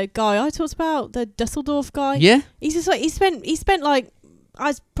that guy I talked about, the Dusseldorf guy. Yeah. He's just like... He spent like...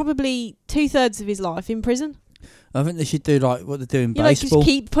 probably 2/3 of his life in prison. I think they should do like what they do in You like baseball. just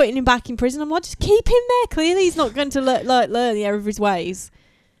keep putting him back in prison. I'm like, just keep him there. Clearly, he's not going to learn the error of his ways.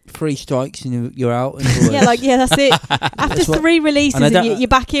 3 strikes and you're out. That's it. After That's 3 releases and you're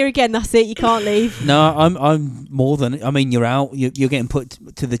back here again, that's it. You can't leave. No, I'm more than... I mean, you're out. You're getting put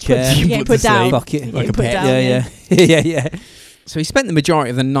to the chair. You're getting put down. Fuck it. Like a put pet. down, Yeah. So he spent the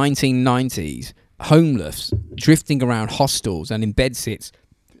majority of the 1990s homeless, drifting around hostels and in bedsits,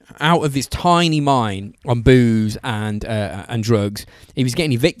 out of his tiny mind on booze and drugs. He was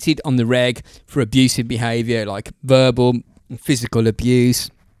getting evicted on the reg for abusive behaviour, like verbal and physical abuse.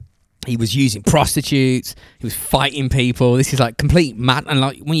 He was using prostitutes. He was fighting people. This is like complete mad. And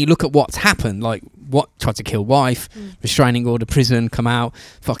like when you look at what's happened, like what tried to kill wife, restraining order, prison, come out,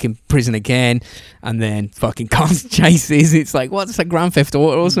 fucking prison again, and then fucking car chases. It's like what's a Grand Theft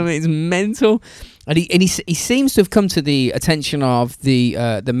Auto or something? It's mental. And he seems to have come to the attention of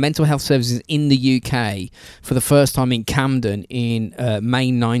the mental health services in the UK for the first time in Camden in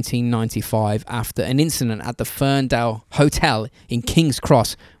May 1995 after an incident at the Ferndale Hotel in King's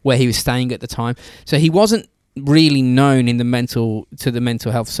Cross where he was staying at the time. So he wasn't really known in the mental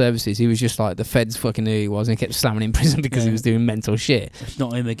health services. He was just like the feds fucking knew who he was and kept slamming in prison because he was doing mental shit. It's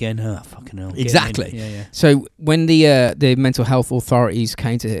not him again. Oh, fucking hell. Exactly. Yeah. So when the mental health authorities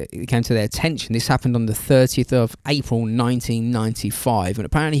came to their attention, this happened on the 30th of April 1995, and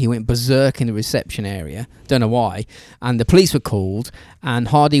apparently he went berserk in the reception area. Don't know why. And the police were called, and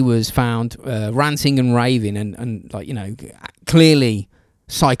Hardy was found ranting and raving and like, you know, clearly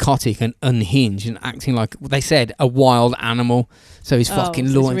psychotic and unhinged and acting like, they said, a wild animal. So he's fucking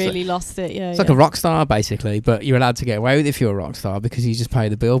He's launched. really lost it. Yeah, It's like a rock star basically, but you're allowed to get away with it if you're a rock star because you just pay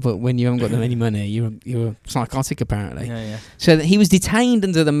the bill. But when you haven't got any money, you're psychotic apparently. Yeah. So that he was detained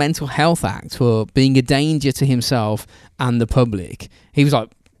under the Mental Health Act for being a danger to himself and the public. He was like,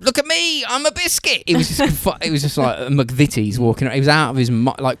 look at me, I'm a biscuit. It was just it was just like McVitie's walking around. He was out of his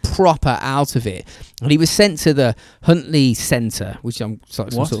like proper out of it. And he was sent to the Huntley Centre, which I'm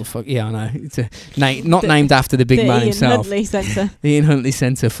like some sort of I know. It's not named after the big man Ian himself. Huntley Centre. The Ian Huntley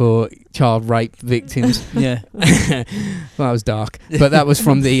Centre for Child Rape Victims. Yeah. Well, that was dark, but that was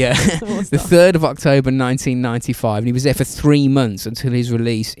from the 3rd of October 1995, and he was there for 3 months until his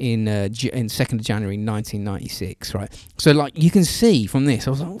release in 2nd of January 1996. Right, so like you can see from this,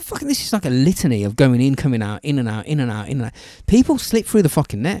 I was like, oh, fucking, this is like a litany of going in, coming out, in and out, in and out, in and out. People slip through the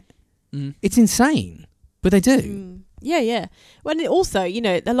fucking net. It's insane, but they do. Yeah. Well, and also, you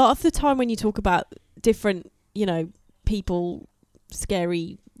know, a lot of the time when you talk about different, you know, people,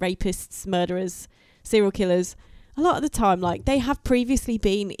 scary rapists, murderers, serial killers, a lot of the time, like, they have previously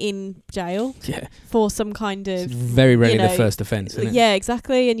been in jail for some kind of... It's very rarely the first offence, isn't it? Yeah,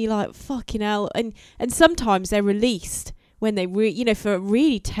 exactly. And you're like, fucking hell. And sometimes they're released when they, for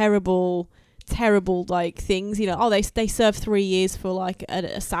really terrible, like, things. You know, they serve 3 years for, like,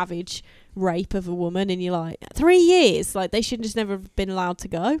 a savage rape of a woman. And you're like, 3 years? Like, they should just never have been allowed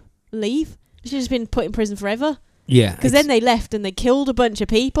to leave. They should have just been put in prison forever. Yeah. Because then they left and they killed a bunch of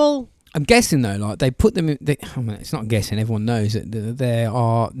people. I'm guessing though, like they put them. I mean, it's not guessing. Everyone knows that they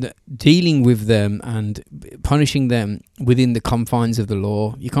are dealing with them and punishing them within the confines of the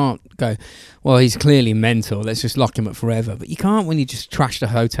law. You can't go, well, he's clearly mental. Let's just lock him up forever. But you can't when you just trashed a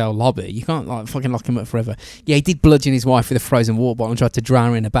hotel lobby. You can't like fucking lock him up forever. Yeah, he did bludgeon his wife with a frozen water bottle and tried to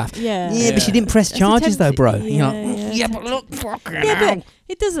drown her in a bath. Yeah. But she didn't press That's charges though, bro. attempted- You're yeah, like, yeah. but look, fucking Yeah, hell. but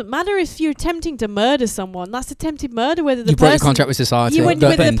it doesn't matter if you're attempting to murder someone. That's attempted murder, whether the You broke your person contract with society. you, whether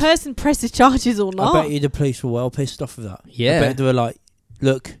the Depends. person presses charges or I not. bet you the police were well pissed off of that. Yeah. I bet they were like,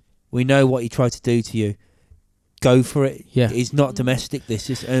 look, we know what he tried to do to you. Go for it. Yeah. It's not domestic, this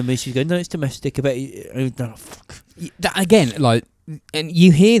is. And she's going, no, it's domestic. I bet you. Oh, fuck. That, again, like, and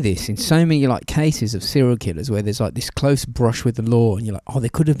you hear this in so many like cases of serial killers where there's like this close brush with the law, and you're like, oh, they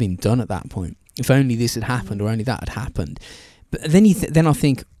could have been done at that point if only this had happened or only that had happened. But then then I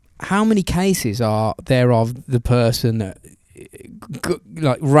think, how many cases are there of the person that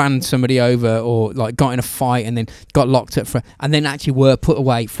like ran somebody over or like got in a fight and then got locked up for, and then actually were put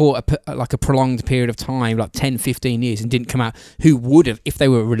away for like a prolonged period of time, like 10, 15 years, and didn't come out, who would have, if they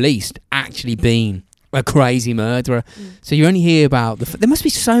were released, actually been a crazy murderer. So you only hear about there must be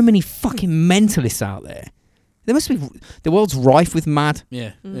so many fucking mentalists out there. There must be, the world's rife with mad.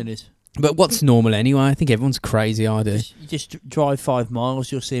 Yeah, it is. But what's normal anyway? I think everyone's crazy. I do. You just drive 5 miles,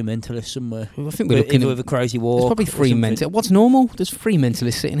 you'll see a mentalist somewhere. I think we're looking Either at, with a crazy walk. there's probably or 3 something. mental. What's normal? There's 3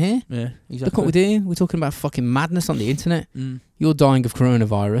 mentalists sitting here. Yeah, exactly. Look what we're doing. We're talking about fucking madness on the internet. Mm, You're dying of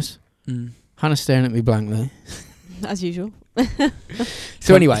coronavirus. mm. Hannah's staring at me blankly. As usual.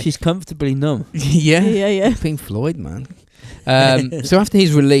 So anyway, She's comfortably numb. yeah, yeah. Pink Floyd, man. So after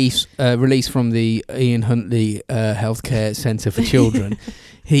his release from the Ian Huntley Healthcare Centre for Children,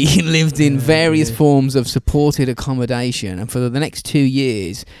 he lived in various forms of supported accommodation, and for the next 2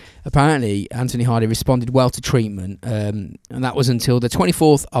 years, apparently Anthony Hardy responded well to treatment, and that was until the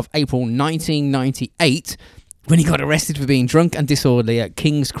 24th of April 1998, when he got arrested for being drunk and disorderly at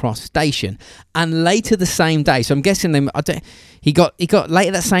King's Cross Station. And later the same day, so I'm guessing he got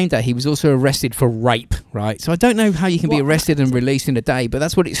later that same day, he was also arrested for rape, right? So I don't know how you can be What? arrested and released in a day, but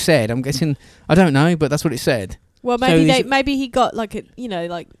that's what it said. I'm guessing, I don't know, but that's what it said. Well, So maybe is it- maybe he got like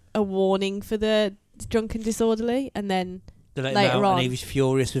a warning for the drunk and disorderly, and then They let him Later out on. and he was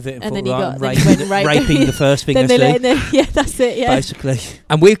furious with it and, And thought, then he right, got- I'm then raping, he went and raped raping him. the first thing I then they see. let him. Yeah, that's it. Yeah. Basically.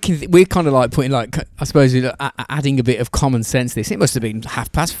 And we're kind of like putting, like, I suppose, adding a bit of common sense to this. It must have been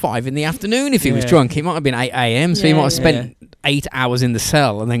 5:30 in the afternoon if he was Yeah. drunk. It might have been 8 a.m, so he Yeah, might have yeah. spent 8 hours in the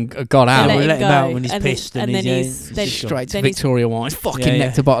cell and then got Yeah, out. we him let him go, out when he's and pissed then, and then he's he's then, Straight to then he's- Victoria Wines. Fucking Yeah, yeah.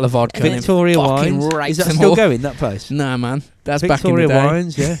 necked a bottle of vodka. and then Victoria fucking Wines. raped Is that them still all. going, that place? Nah, man. That's Victoria back in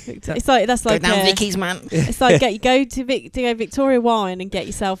the day. Wines, yeah. It's like that's Go like down Vicky's, man. it's like go to Victoria Wine and get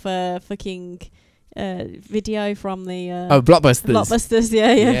yourself a fucking video from the Blockbusters. Blockbusters.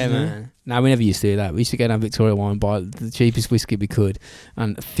 Yeah, yeah. Yeah, man. No, we never used to do that. We used to go down Victoria Wine, buy the cheapest whiskey we could,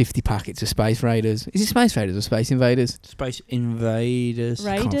 and 50 packets of Space Raiders. Is it Space Raiders or Space Invaders? Space Invaders.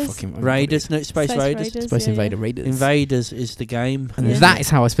 Right. Can't Raiders? fucking- Raiders, no, Space Raiders. Space yeah, Invader Raiders. Invaders is the game. And Yeah. that is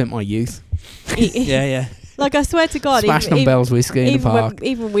how I spent my youth. Yeah, yeah. Like I swear to God, Smashing on Bell's whiskey in the even park.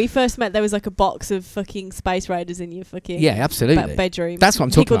 even when we first met, there was like a box of fucking Space Raiders in your fucking Yeah, absolutely. bedroom. That's what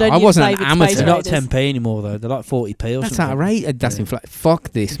I'm talking Pickled about. I onion wasn't an flavoured amateur. Space They're not Raiders. 10p anymore, though. They're like 40p or That's something. outrageous. That's Yeah.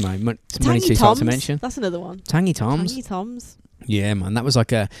 fuck this, man. Money Tangy too hard Toms. to mention. That's another one. Tangy Toms. Tangy Toms. Yeah, man. That was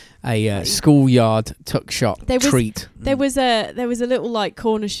like a schoolyard tuck shop There was- treat. There was a little like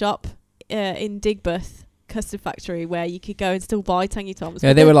corner shop in Digbeth Custard Factory where you could go and still buy Tangy Toms.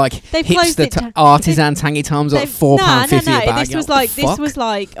 Yeah, but they were like they've closed hipster it down. artisan Tangy Toms, like £4.50 a bag. This was What like the fuck? this was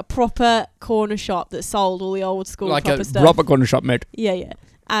like a proper corner shop that sold all the old school like proper a stuff. rubber corner shop, mate. Yeah.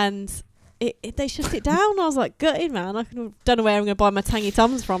 And they shut it down. I was like gutted, man. I don't know where I'm going to buy my Tangy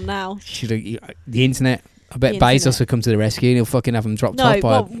Toms from now. The internet. I bet The Bezos internet. will come to the rescue and he'll fucking have them dropped No, off by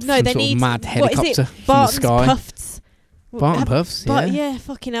well, some no, they sort need of mad what is it? helicopter from the Barton's sky. Puffs. Barton Puffs, But yeah. yeah,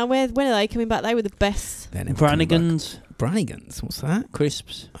 fucking hell. When are they coming back? They were the best. They're never coming Brannigans, back. Brannigans? What's that?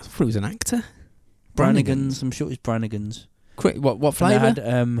 crisps. I thought he was an actor. Brannigans. I'm sure it was Brannigans. What And they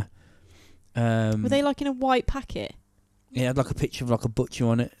flavour? had, Were they like in a white packet? it had like a picture of like a butcher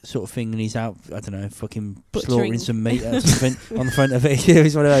on it, sort of thing, and he's out, I don't know, fucking Butchering. slaughtering some meat or something on the front of it. It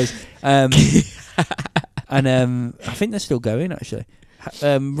was one of those. And I think they're still going actually.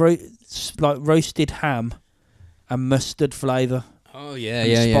 Like roasted ham and mustard flavour. Oh, yeah,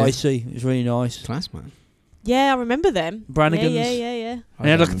 and yeah. Spicy. It was really nice. Class, man. Yeah, I remember them. Brannigans. Yeah. And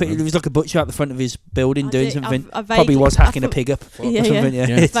he had like it was like a butcher at the front of his building doing something. I Probably was hacking a pig up or something. Yeah.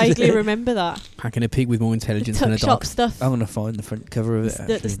 I vaguely remember that. Hacking a pig with more intelligence The than a tuck shop dog. stuff. I'm gonna find the front cover of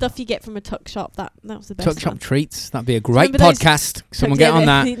it. The stuff you get from a tuck shop. That was the best. Tuck shop one. treats. That'd be a great Remember those- podcast. Someone get on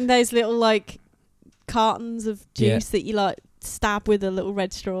that. Eating those little like cartons of juice that you like stab with a little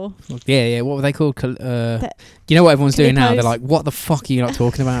red straw. Yeah. What were they called? You know what everyone's doing now? They're Calippos. like, "What the fuck are you not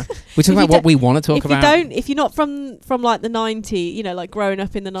talking about?" We're talking about what we want to talk about. If you're not from like the 90s, you know, like growing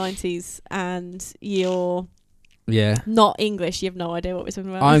up in the 90s, and you're not English, you have no idea what we're talking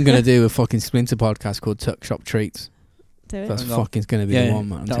about. I'm gonna do a fucking Splinter podcast called Tuck Shop Treats. Do it. That's fucking gonna be the one,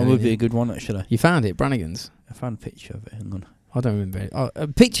 man. I'm That telling would you. be a good one, actually. You found it, Brannigan's. I found a picture of it. Hang on. I don't remember it. A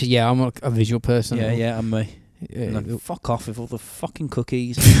picture, yeah. I'm a visual person. Yeah, and me. Yeah. Like, fuck off with all the fucking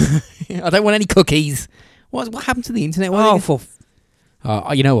cookies. I don't want any cookies. What happened to the internet? You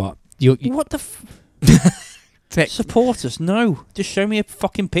know what? What the support us? No, just show me a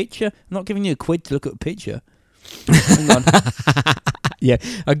fucking picture. I'm not giving you a quid to look at a picture. Hang on. Yeah,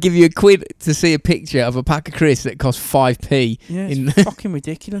 I'll give you a quid to see a picture of a pack of crisps that costs 5p. Yeah, it's fucking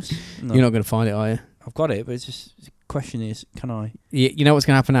ridiculous. No. You're not going to find it, are you? I've got it, but it's just the question is, can I? You know what's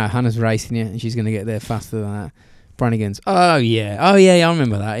going to happen now? Hannah's racing you, and she's going to get there faster than that. Brannigan's. Oh yeah, I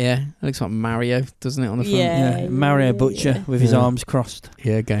remember that. Yeah, it looks like Mario, doesn't it, on the front? Yeah, Mario Butcher with his arms crossed.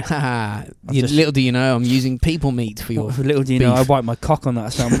 Yeah, going. Little do you know, I'm using people meat for your. Little do you know, I wiped my cock on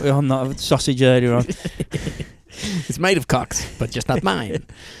that on that sausage earlier on. It's made of cocks, but just not mine.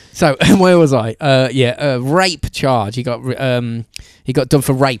 So where was I? Rape charge. He got done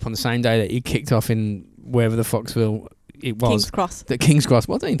for rape on the same day that he kicked off in wherever the Foxville it was. King's Cross.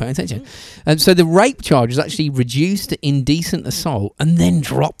 Well, don't you pay attention? So the rape charge was actually reduced to indecent assault and then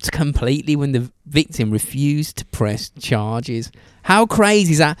dropped completely when the victim refused to press charges. How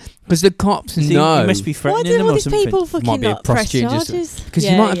crazy is that? Because the cops know. You must be Why threatening do them all or these something. people fucking Might be a not press prostitute, charges? Because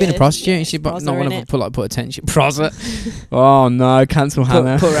you might have been a prostitute and she might not want to put attention. Prozzer. Oh no, cancel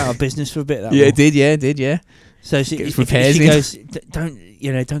Hannah. Put her out of business for a bit. It did. So she repairs goes, don't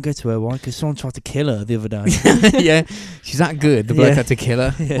go to her, why? Because someone tried to kill her the other day. Yeah, she's that good. The bloke had to kill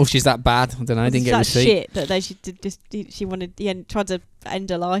her, or she's that bad. I don't know. I didn't get a receipt. Shit that she wanted. Tried to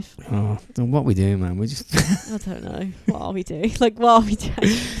end her life. Oh, what we doing, man? We just. I don't know. What are we doing? Like, what are we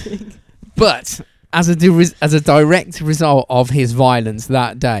doing? But as a direct result of his violence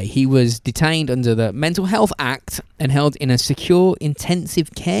that day, he was detained under the Mental Health Act and held in a secure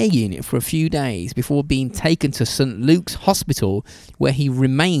intensive care unit for a few days before being taken to St. Luke's Hospital, where he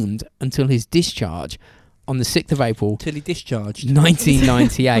remained until his discharge on the 6th of April. Till he discharged.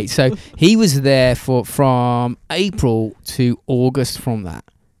 1998. So he was there from April to August from that.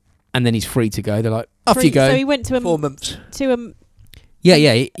 And then he's free to go. They're like, off you go. So he went to 4 months. He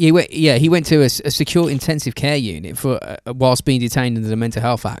went to a secure intensive care unit for whilst being detained under the Mental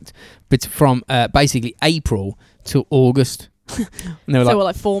Health Act, but from basically April to August. And they were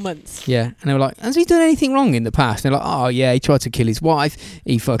like 4 months. Yeah, and they were like, has he done anything wrong in the past? And they're like, oh yeah, he tried to kill his wife.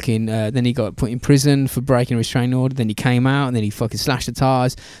 He fucking then he got put in prison for breaking a restraining order. Then he came out and then he fucking slashed the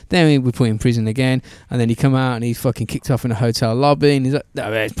tires. Then he was put in prison again, and then he come out and he fucking kicked off in a hotel lobby. And he's like,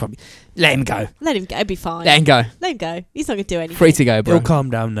 no, it's probably let him go. Let him go. It'd be fine. Let him go. Let him go. He's not gonna do anything. Free to go, bro. He'll calm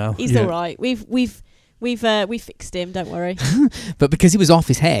down now. He's all right. We fixed him. Don't worry. But because he was off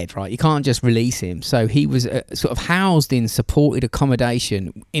his head, right, you can't just release him. So he was sort of housed in supported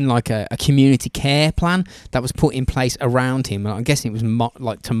accommodation in like a community care plan that was put in place around him. And I'm guessing it was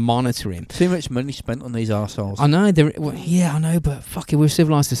like to monitor him. Too much money spent on these arseholes. I know. I know. But fucking, we're a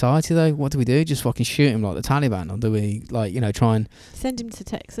civilized society, though. What do we do? Just fucking shoot him like the Taliban, or do we try and send him to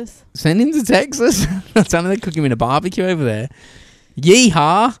Texas? Send him to Texas. I'm telling you, they cook him in a barbecue over there.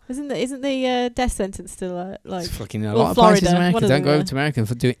 Yeehaw! Isn't the death sentence still like? It's fucking a or lot of Florida, places in America. Don't go there. to America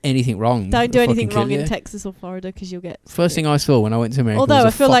for doing anything wrong. Don't do They'll anything fucking wrong kill in you. Texas or Florida because you'll get. First thing I saw when I went to America Although was a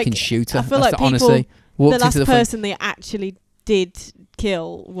I feel fucking like shooter. I feel That's like the honesty. the last person they actually did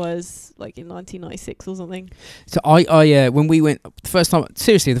kill was like in 1996 or something. So I when we went the first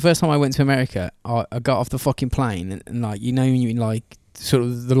time I went to America, I got off the fucking plane and like you in like sort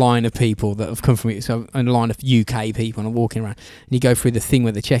of the line of people that have come from it, so a line of UK people, and I'm walking around and you go through the thing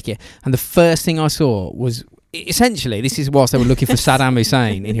where they check it, and the first thing I saw was essentially, this is whilst they were looking for Saddam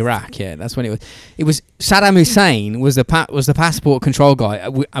Hussein in Iraq. Yeah, that's when it was Saddam Hussein was the passport control guy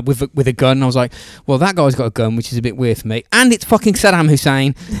with a gun. I was like, well, that guy's got a gun, which is a bit weird for me, and it's fucking Saddam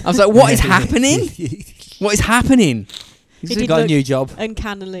Hussein. I was like, what is happening? What is happening? He's got a new job.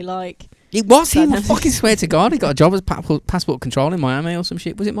 Uncannily like It was him. I fucking swear to God, he got a job as passport control in Miami or some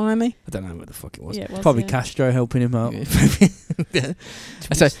shit. Was it Miami? I don't know what the fuck it was. Yeah, it was, Probably yeah. Castro helping him out. Yeah.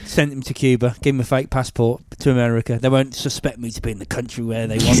 So, Sent him to Cuba, gave him a fake passport to America. They won't suspect me to be in the country where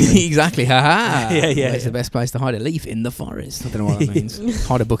they want me. exactly. Ha ha. Yeah. It's the best place to hide a leaf in the forest. I don't know what that means.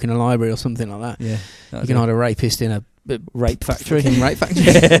 Hide a book in a library or something like that. Yeah, You can hide a rapist in a rape factory. fucking rape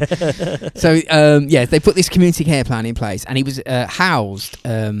factory. So they put this community care plan in place, and he was housed,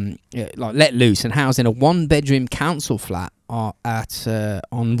 let loose and housed in a 1-bedroom council flat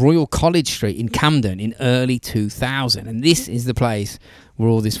on Royal College Street in Camden in early 2000. And this is the place where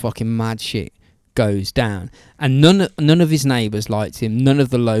all this fucking mad shit goes down. And none of his neighbours liked him. None of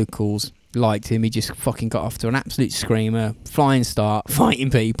the locals liked him. He just fucking got off to an absolute screamer, flying start, fighting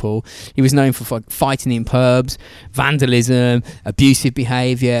people. He was known for fighting in pubs, vandalism, abusive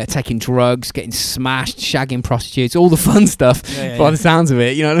behaviour, taking drugs, getting smashed, shagging prostitutes, all the fun stuff. By the sounds of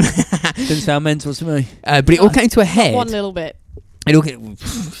it, you know what I mean? Didn't sound mental to me. But it all came to a head. One little bit. It all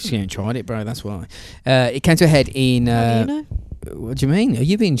she ain't tried it, bro. That's why. It came to a head in. How do you know? What do you mean? Have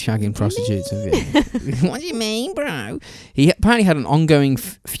you been shagging prostitutes? Have you? What do you mean, bro? He apparently had an ongoing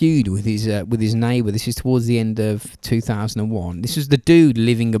feud with his neighbour. This is towards the end of 2001. This was the dude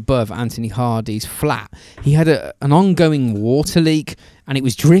living above Anthony Hardy's flat. He had an ongoing water leak, and it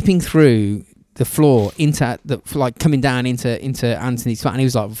was dripping through the floor into coming down into Anthony's flat. And he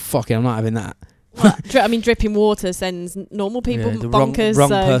was like, "Fuck it, I'm not having that." Well, dripping water sends normal people the bonkers. wrong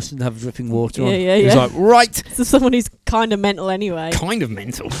so person to have dripping water on. Yeah. He was like, "Right." So someone who's kind of mental anyway. Kind of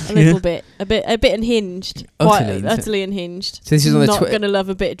mental. A little bit, a bit unhinged. Utterly Unhinged. So this is on the not going to love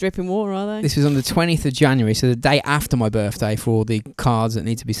a bit of dripping water, are they? This was on the 20th of January, so the day after my birthday for all the cards that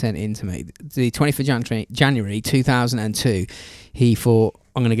need to be sent in to me. The 20th of January 2002, he thought,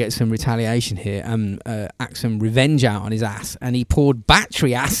 I'm going to get some retaliation here and act some revenge out on his ass. And he poured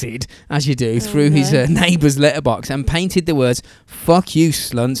battery acid, as you do, through his neighbour's letterbox and painted the words, "Fuck you,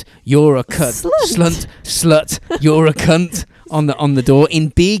 slunt, you're a cunt. Slut, you're a cunt," on the door in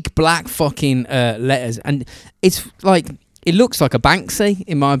big black fucking letters. And it's like, it looks like a Banksy,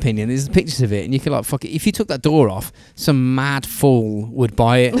 in my opinion. There's pictures of it, and you could fuck it. If you took that door off, some mad fool would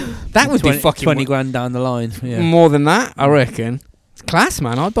buy it. That would be fucking 20 grand down the line. Yeah. More than that, I reckon. It's class,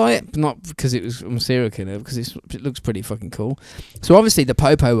 man. I'd buy it, not because I'm a serial killer, because it looks pretty fucking cool. So obviously the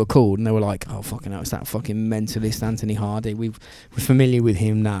Popo were called, and they were like, "Oh fucking hell, it's that fucking mentalist Anthony Hardy. We're familiar with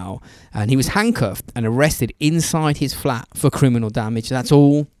him now." And he was handcuffed and arrested inside his flat for criminal damage. That's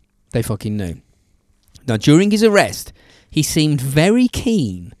all they fucking knew. Now during his arrest, he seemed very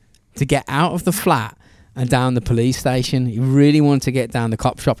keen to get out of the flat and down the police station. He really wanted to get down the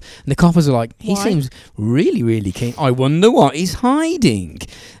cop shop. And the coppers are like, he seems really, really keen. I wonder what he's hiding.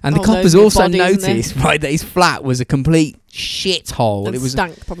 And the coppers also noticed, right, that his flat was a complete shithole. And it was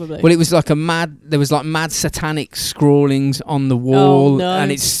stank, probably. Well, it was like there was like mad satanic scrawlings on the wall. Oh, no. And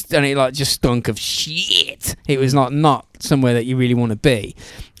it like just stunk of shit. It was not somewhere that you really want to be.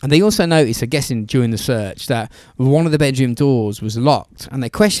 And they also noticed, I guess, during the search, that one of the bedroom doors was locked, and they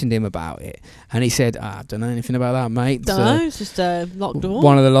questioned him about it. And he said, "I don't know anything about that, mate. Don't know, it's just a locked door.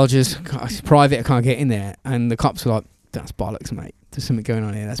 One of the lodgers, it's private, I can't get in there." And the cops were like, "That's bollocks, mate. There's something going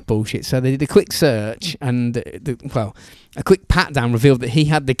on here. That's bullshit." So they did a quick search, and a quick pat down revealed that he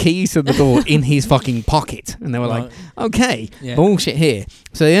had the keys to the door in his fucking pocket. And they were like, "Okay, bullshit here."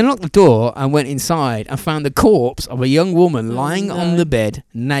 So they unlocked the door and went inside and found the corpse of a young woman lying on the bed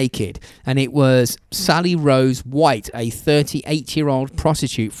naked. And it was Sally Rose White, a 38-year-old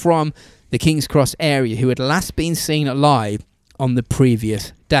prostitute from the King's Cross area who had last been seen alive on the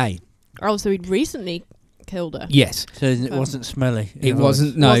previous day. Oh, so he'd recently killed her. Yes. So it wasn't smelly. It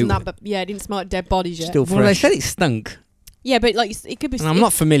wasn't, no. Wasn't that, it didn't smell like dead bodies yet. Still fresh. Well, they said it stunk. Yeah, but like it could be. And I'm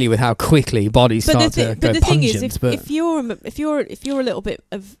not familiar with how quickly bodies start to go the pungent. thing is, if you're a little bit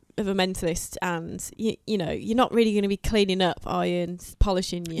of a mentalist, and you know you're not really going to be cleaning up, iron,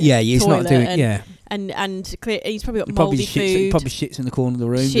 polishing your he's not doing. And he's probably got He mouldy food. He probably shits in the corner of the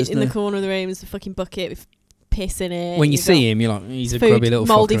room. Shit in the corner of the room. There's a fucking bucket with piss in it. When you see him, you're like, he's a grubby little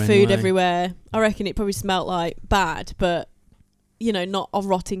mouldy fucker food anyway. everywhere. I reckon it probably smelt like bad, but not a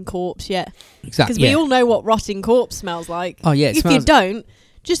rotting corpse yet. Exactly. Because we all know what rotting corpse smells like. Oh yeah. If you don't,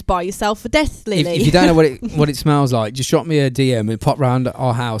 just buy yourself a death lily. If you don't know what it smells like, just drop me a DM and pop round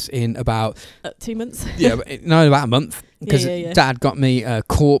our house in about 2 months. about a month. Because Dad got me a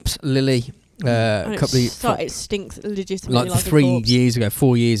corpse lily. It stinks legitimately like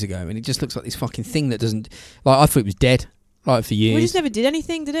 4 years ago, and it just looks like this fucking thing that doesn't. Like, I thought it was dead. like for years. We just never did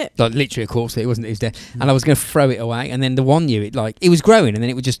anything, did it? Like literally a corpse. It wasn't. It was dead. And I was going to throw it away. And then the one year, it was growing, and then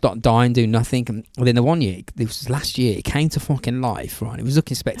it would just like die and do nothing. And then the one year, this was last year, it came to fucking life. Right, it was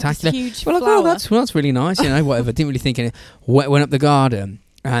looking spectacular. Huge Well, like, flower. that's really nice. Whatever. Didn't really think anything. Went up the garden,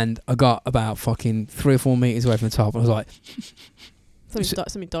 and I got about fucking 3 or 4 meters away from the top, and I was like,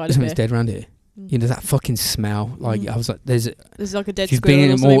 Something died up something's here. dead around here. Mm. You know that fucking smell. Like I was like, there's There's like a dead if you've squirrel been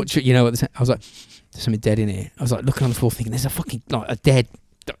in or a something. mortuary, you know what? I was like, there's something dead in here. I was like looking on the floor, thinking there's a fucking like a dead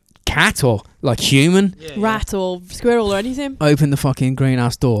cat or like human. Rat or squirrel or anything. Open the fucking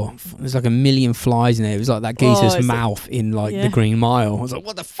greenhouse door. There's like a million flies in there. It was like that geezer's it's mouth in like yeah. the Green Mile. I was like,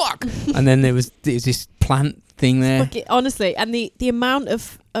 what the fuck? And then there was this plant thing there. Fuck it, honestly, and the amount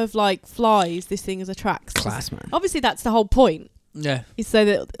of like flies this thing attracts. Class, man. Obviously, that's the whole point. Yeah. Is so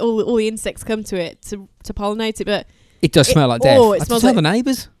that all the insects come to it to pollinate it, but It does smell like death. oh, it I had to smells tell like- the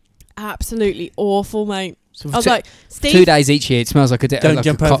neighbours. absolutely awful, mate. So I was like, Steve, 2 days each year, it smells like Don't like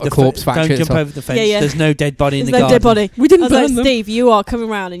jump a, over the corpse fe- factory. Don't at the jump top. over the fence. Yeah, yeah. There's no dead body in there's the no garden. dead body. We I didn't was like, burn them. Steve, you are coming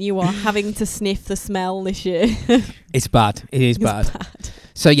round and you are having to sniff the smell this year. It's bad. It is It's bad. bad.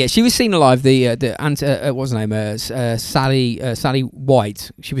 So yeah, she was seen alive. The aunt, what's her name? Sally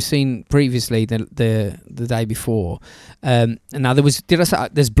White. She was seen previously the day before. And now there was there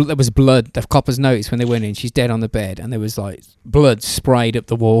was blood. The coppers noticed when they went in. She's dead on the bed, and there was like blood sprayed up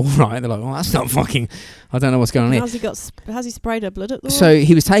the wall. Right? They're like, well, that's not fucking. I don't know what's going on here. How's he sprayed her blood at the wall? So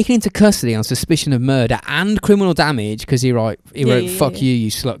he was taken into custody on suspicion of murder and criminal damage because he wrote "fuck you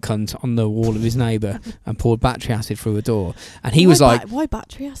slut cunt" on the wall of his neighbour and poured battery acid through a door. And he was like, why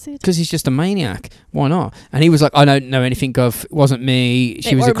battery acid? because he's just a maniac. Why not? And he was like, I don't know anything, Gov. It wasn't me.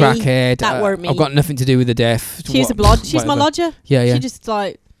 She It was a weren't me. crackhead. That weren't me. I've got nothing to do with the death. She's She's my lodger. Yeah, yeah. She just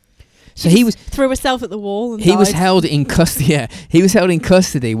like So he was threw herself at the wall and he was died. held in custody. Yeah, he was held in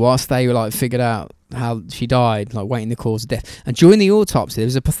custody whilst they were like figured out how she died, like waiting the cause of death. And during the autopsy, there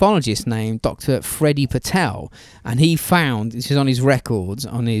was a pathologist named Dr. Freddie Patel, and he found, this is on his records,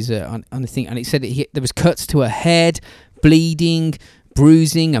 on his on the thing, and it said that there was cuts to her head, bleeding,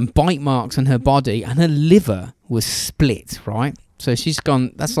 bruising, and bite marks on her body, and her liver was split. Right. So she's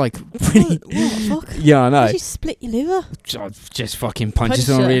gone. That's like pretty. What the fuck? Yeah, I know. Did you split your liver? Just fucking punches Punch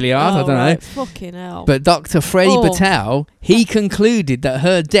someone her. really hard. I Oh, don't know. right. Fucking hell. But Dr. Freddie Oh. Patel, he concluded that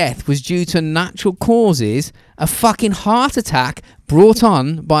her death was due to natural causes, a fucking heart attack brought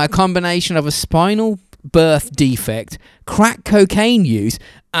on by a combination of a spinal birth defect, crack cocaine use,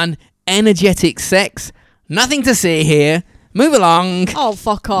 and energetic sex. Nothing to see here. Move along. Oh,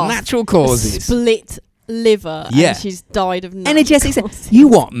 fuck off. Natural causes. Split liver. Yeah. And she's died of natural Energetic sex. causes. You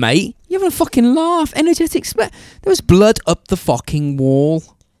what, mate? You having a fucking laugh? Energetic sex. There was blood up the fucking wall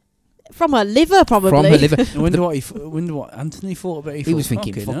From her liver, probably. from her liver. I wonder what Anthony thought about it. He was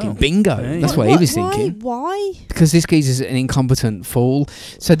thinking fucking hell. bingo. Yeah, That's yeah. what he was thinking. Why? Because this geezer's an incompetent fool.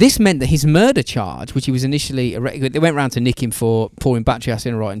 So this meant that his murder charge, which he was initially they went round to nick him for pouring battery acid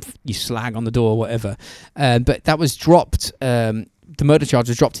and writing "you slag" on the door or whatever, but that was dropped. The murder charge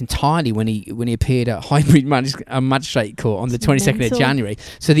was dropped entirely when he appeared at Highbury Magistrate Court on the 22nd of mental. January.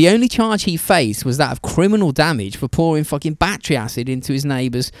 So the only charge he faced was that of criminal damage for pouring fucking battery acid into his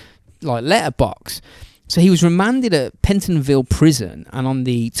neighbour's like letterbox. So he was remanded at Pentonville Prison, and on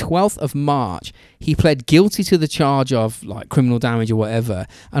the 12th of March, he pled guilty to the charge of like criminal damage or whatever.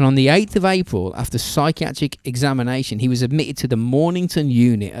 And on the 8th of April, after psychiatric examination, he was admitted to the Mornington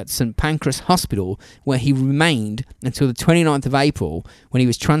unit at St Pancras Hospital, where he remained until the 29th of April, when he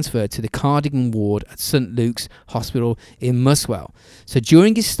was transferred to the Cardigan ward at St Luke's Hospital in Muswell. So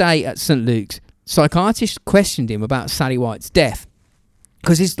during his stay at St Luke's, psychiatrists questioned him about Sally White's death.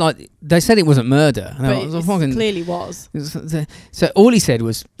 Because it's like, they said it wasn't murder. And But I was it fucking, clearly was. so all he said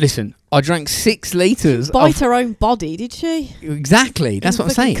was, listen, I drank 6 litres Bite of... her own body, did she? Exactly, that's And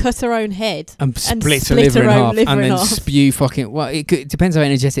what I'm fucking saying. Cut her own head. And split a split liver in her own half liver and in then half. spew fucking... Well, it depends how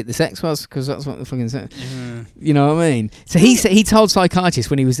energetic the sex was, because that's what the fucking sex... You know what I mean? So he told psychiatrists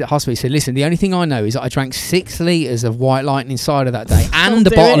when he was at hospital, he said, listen, the only thing I know is that I drank 6 litres of White Lightning cider that day and a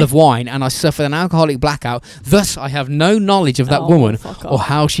do bottle it. of wine, and I suffered an alcoholic blackout. Thus, I have no knowledge of that Oh, woman fuck or off.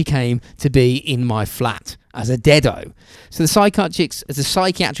 how she came to be in my flat as a deado. So the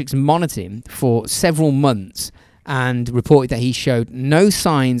psychiatrics monitored him for several months and reported that he showed no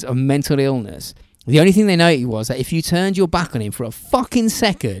signs of mental illness. The only thing they noted was that if you turned your back on him for a fucking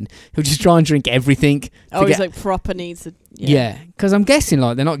second, he'll just try and drink everything. Oh, he's like proper needs to... Yeah, because I'm guessing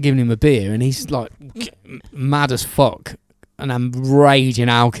like they're not giving him a beer, and he's like mad as fuck, and I'm raging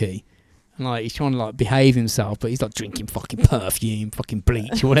alky. Like he's trying to like behave himself, but he's like drinking fucking perfume, fucking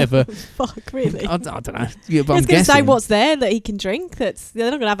bleach or whatever. Fuck, really? I don't know. Yeah, but I I'm was going to say guessing. what's there that he can drink. They're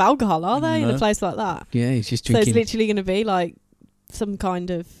not going to have alcohol, are they, in a No. place like that? Yeah, he's just So it's drinking. literally going to be like some kind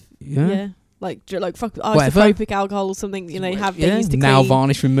of yeah. like fuck Whatever. isopropyl alcohol or something. You know, they used to nail clean.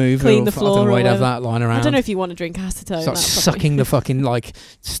 varnish remover. clean the I don't floor know or why you'd have whatever. that lying around. I don't know if you want to drink acetone. Start that's sucking the fucking like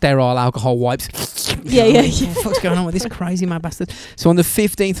sterile alcohol wipes. Yeah. What the fuck's going on with this crazy mad bastard? So on the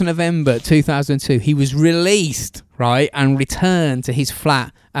 15th of November 2002, he was released, right, and returned to his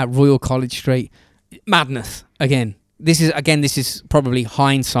flat at Royal College Street. Madness again. This is probably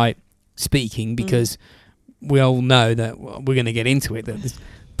hindsight speaking, because we all know that we're going to get into it, that this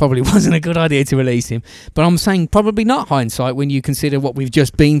probably wasn't a good idea to release him. But I'm saying probably not hindsight when you consider what we've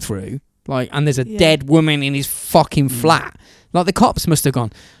just been through. Like, and there's a dead woman in his fucking flat. Like, the cops must have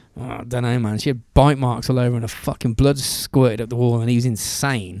gone, oh, I don't know, man. She had bite marks all over and a fucking blood squirted up the wall, and he was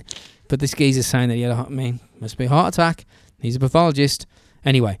insane. But this geezer's saying that he had must be a heart attack. He's a pathologist.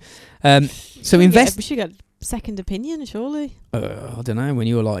 Anyway, so We invest. should get a second opinion, surely. I don't know, when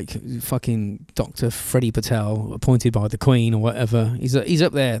you were like fucking Dr. Freddie Patel, appointed by the Queen or whatever. He's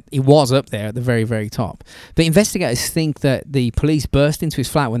up there. He was up there at the very, very top. But investigators think that the police burst into his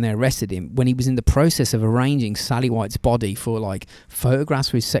flat when they arrested him when he was in the process of arranging Sally White's body for like photographs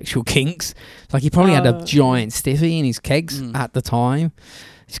for his sexual kinks. Like he probably had a giant stiffy in his kegs at the time.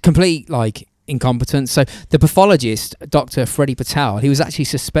 It's complete like incompetence. So the pathologist, Dr. Freddie Patel, he was actually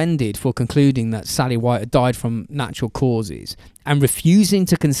suspended for concluding that Sally White had died from natural causes and refusing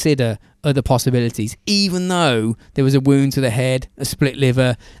to consider other possibilities, even though there was a wound to the head, a split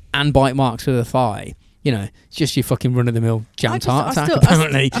liver, and bite marks to the thigh. You know, it's just your fucking run-of-the-mill jammed heart attack,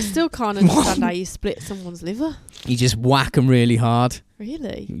 apparently. I still can't understand how you split someone's liver. You just whack them really hard.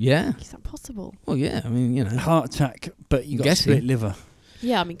 Really? Yeah. Is that possible? Well, yeah, I mean, you know. Heart attack, but you got Guessing. split liver.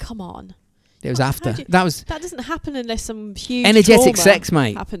 Yeah, I mean, come on. It was How after. do you- That was That doesn't happen unless some huge energetic trauma sex,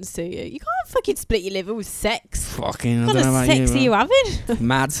 mate. happens to you. You can't fucking split your liver with sex. Fucking, I What don't kind know of about sex are you having?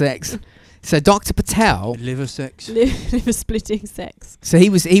 Mad sex. So Dr. Patel, Liver sex. Liver splitting sex. so he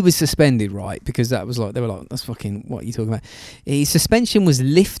was suspended, right? Because that was like, they were like, that's fucking, what are you talking about? His suspension was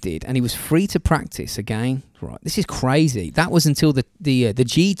lifted and he was free to practice again. Right, this is crazy. That was until the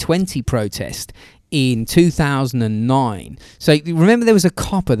G20 protest in 2009. So remember, there was a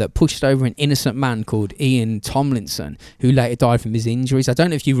copper that pushed over an innocent man called Ian Tomlinson, who later died from his injuries. I don't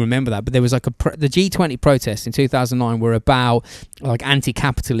know if you remember that, but there was like the G20 protests in 2009 were about like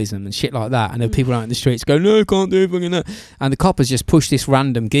anti-capitalism and shit like that, and there were people out in the streets going, no, can't do it, fucking that. And the coppers just pushed this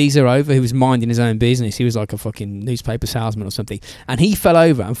random geezer over who was minding his own business. He was like a fucking newspaper salesman or something, and he fell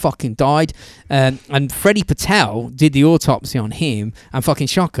over and fucking died. And Freddie Patel did the autopsy on him, and fucking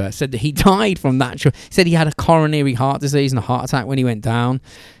shocker, said that he died from natural. He said he had a coronary heart disease and a heart attack when he went down.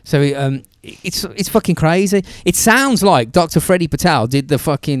 So it's fucking crazy. It sounds like Dr. Freddie Patel did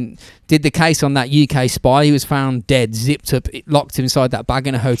the case on that UK spy who was found dead, zipped up, locked inside that bag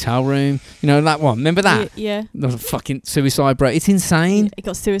in a hotel room. You know that one? Remember that? Yeah. The fucking suicide break. It's insane. He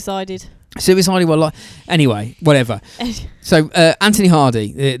got suicided. Suicide, well, like, anyway, whatever. So Anthony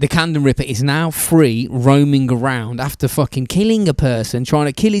Hardy, the Camden Ripper, is now free, roaming around after fucking killing a person, trying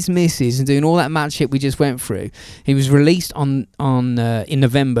to kill his missus, and doing all that mad shit we just went through. He was released in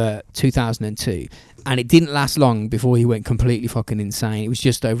November 2002, and it didn't last long before he went completely fucking insane. It was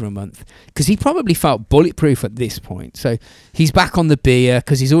just over a month, because he probably felt bulletproof at this point. So he's back on the beer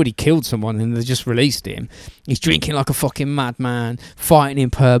because he's already killed someone and they just released him. He's drinking like a fucking madman, fighting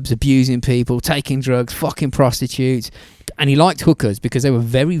in pubs, abusing people, taking drugs, fucking prostitutes. And he liked hookers because they were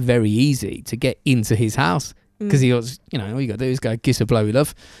very, very easy to get into his house. Because he was, you know, all you got to do is go kiss a blowy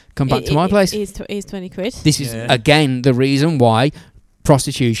love, come back to my place. Here's 20 quid. This is, again, the reason why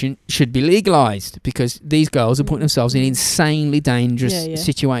prostitution should be legalised, because these girls are putting themselves in insanely dangerous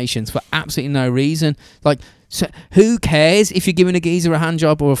situations for absolutely no reason. Like, so who cares if you're giving a geezer a hand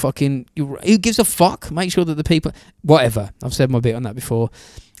job or a fucking... Who gives a fuck? Make sure that the people... Whatever. I've said my bit on that before.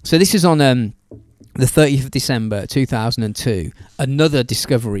 So this is on the 30th of December 2002. Another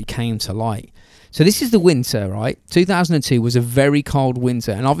discovery came to light. So this is the winter, right? 2002 was a very cold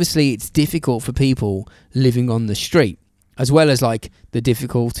winter, and obviously it's difficult for people living on the street, as well as like the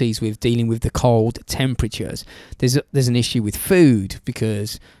difficulties with dealing with the cold temperatures. There's an issue with food,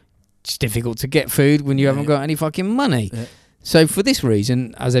 because it's difficult to get food when you haven't got any fucking money. Yeah. So for this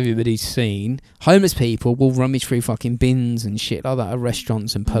reason, as everybody's seen, homeless people will rummage through fucking bins and shit like that at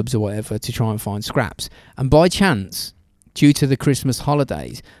restaurants and pubs or whatever to try and find scraps. And by chance, due to the Christmas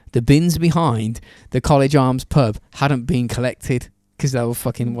holidays, the bins behind the College Arms pub hadn't been collected because they were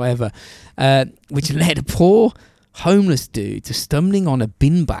fucking whatever, which led a poor homeless dude to stumbling on a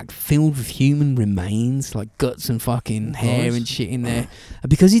bin bag filled with human remains, like guts and fucking hair Nice. and shit in there. And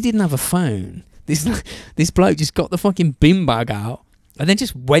because he didn't have a phone, this bloke just got the fucking bin bag out and then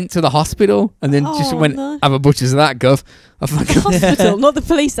just went to the hospital and then just Oh, went, no. have a butcher's of that, Gov. I The fucking hospital, not the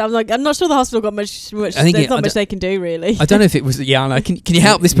police. I'm not sure the hospital got much. I think There's I not much don't- they can do, really. I don't know if it was. Yeah, I know. Can you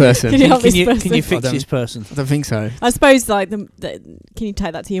help this person? Can you help this Can person? you I fix don't- this person? I don't think so. I suppose, like, can you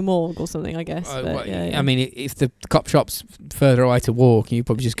take that to your morgue or something? I guess. But, Well, yeah, yeah. I mean, if the cop shop's further away to walk, you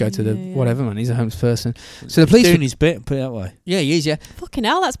probably just go to the Yeah, yeah. whatever, man. He's a homeless person. So the He's police. doing his bit, put it that way. Yeah, he is. Yeah. Fucking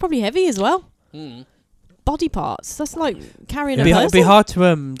hell, that's probably heavy as well. Body parts. That's like carrying a It'd be person. hard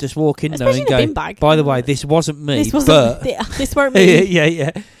to just walk in there Especially and in a go, bin bag. by the way, this wasn't me, This wasn't. but... This weren't me. yeah.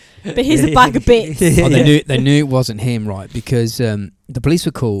 But here's a bag of bits. Oh, they knew it wasn't him, right? Because the police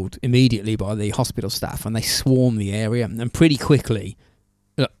were called immediately by the hospital staff, and they swarmed the area. And pretty quickly,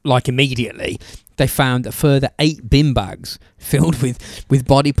 like immediately, they found a further 8 bin bags filled with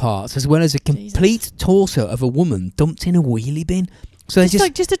body parts, as well as a complete torso of a woman dumped in a wheelie bin. So they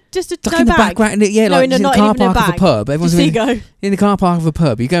just just a stuck no in the bag. background, yeah, No, like no, in the not car even a park of a bag. pub. Everyone's Just so you go. in the car park of a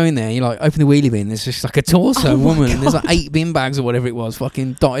pub. You go in there, you like open the wheelie bin. There's just like a torso Oh my woman. And there's God. like 8 bin bags or whatever it was,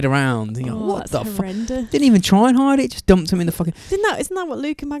 fucking dotted around. You know, Oh, what that's the fuck? horrendous. Didn't even try and hide it. Just dumped them in the fucking. Isn't that what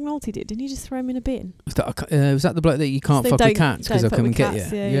Luke and McNulty did? Didn't you just throw him in a bin? Was that the bloke that you can't So fuck don't- with cats because don't they'll fuck come with and get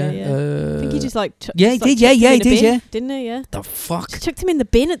cats, you? yeah. I think he just like Yeah, he just, like, did, yeah, chucked him yeah, in he a did, bin, yeah. didn't he? Yeah, The fuck. just chucked him in the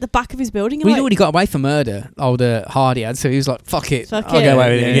bin at the back of his building. And Well, he'd like, already got away for murder. Older Hardy had, so he was like, "Fuck it, fuck I'll it. get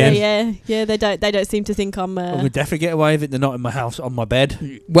away with it Yeah, again." Yeah. They don't seem to think I'm. I'm going to definitely get away with it. They're not in my house, on my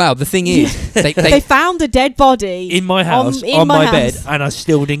bed. Well, the thing is, They they found a dead body In my house, in on my my bed, house. and I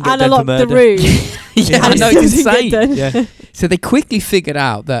still didn't get and done for unlocked murder. the room. yeah, I and know, still it's didn't get insane. done. Yeah. So they quickly figured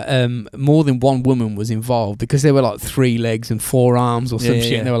out that more than one woman was involved because there were like 3 legs and 4 arms or some Yeah,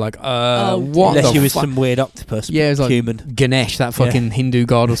 shit. yeah. And they were like, Oh, what Unless the you was fuck? some weird octopus. Yeah, it was like human. Ganesh, that fucking Hindu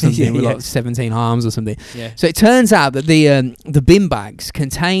god or something, Yeah, with yeah. like 17 arms or something. Yeah. So it turns out that the bin bags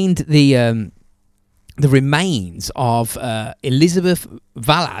contained the remains of Elizabeth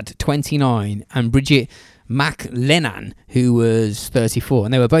Valad, 29, and Bridget McLennan, who was 34,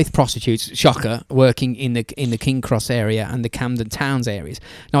 and they were both prostitutes. Shocker, working in the King Cross area and the Camden Towns areas.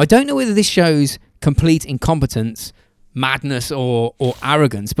 Now, I don't know whether this shows complete incompetence, madness, or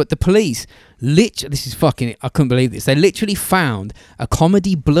arrogance, but the police this is fucking. I couldn't believe this. They literally found a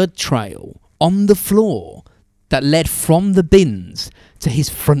comedy blood trail on the floor that led from the bins to his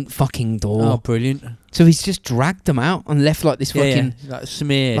front fucking door. Oh, brilliant. So he's just dragged them out and left like this fucking Like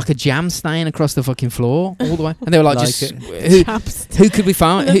smear. like a jam stain across the fucking floor all the way. And they were like, Like just it. who could we I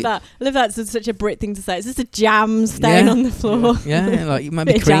find? love Who, that. I love that's such a Brit thing to say. It's just a jam stain Yeah. on the floor. yeah, like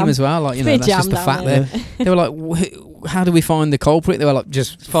maybe Bit of cream jam. as well. Like, you know, Bit of that's just jam the fat down there. there. They were like, how do we find the culprit? They were like,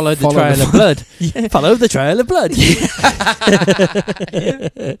 just Follow the follow trail the of blood. Yeah. Follow the trail of blood.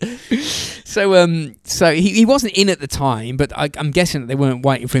 So he wasn't in at the time, but I'm guessing that they weren't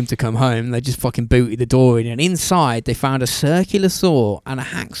waiting for him to come home. They just fucking booted the door in, and inside they found a circular saw and a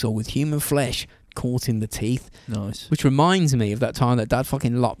hacksaw with human flesh caught in the teeth. Nice. Which reminds me of that time that Dad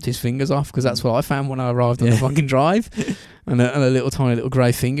fucking lopped his fingers off, because that's what I found when I arrived on the fucking drive, and a little tiny little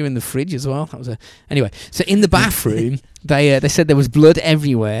grey finger in the fridge as well. That was anyway. So in the bathroom, they said there was blood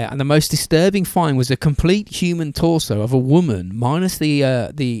everywhere, and the most disturbing find was a complete human torso of a woman, minus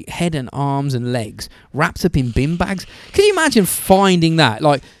the head and arms and legs, wrapped up in bin bags. Can you imagine finding that?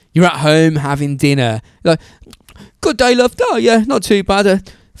 Like, you're at home having dinner, like, good day, love. Oh yeah, not too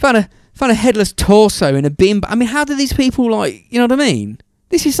bad. Found a headless torso in a bin. I mean, how do these people, like, you know what I mean?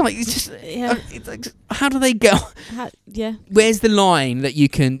 This is like, it's just, Yeah. it's like, how do they go? Yeah. Where's the line that you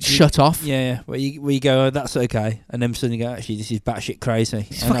can shut off? Yeah, where you go, oh, that's okay, and then suddenly go, actually, this is batshit crazy.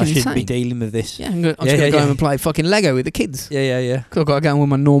 It's and I fucking shouldn't be insane. dealing with this. Yeah, I'm just Yeah, going to go yeah. home and play fucking Lego with the kids. Yeah. Because I've got to go on with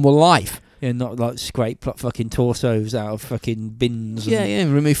my normal life. Yeah, not like scrape fucking torsos out of fucking bins. Yeah,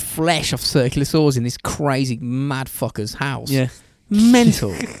 and, remove flesh off circular saws in this crazy mad fucker's house. Yeah.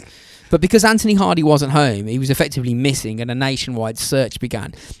 Mental. But because Anthony Hardy wasn't home, he was effectively missing, and a nationwide search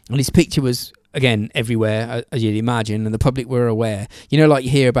began. And his picture was, again, everywhere, as you'd imagine, and the public were aware. You know, like you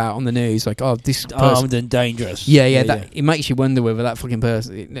hear about on the news, like, oh, this person... Armed and dangerous. Yeah, it makes you wonder whether that fucking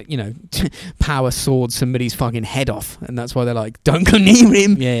person, you know, power sawed somebody's fucking head off, and that's why they're like, don't go near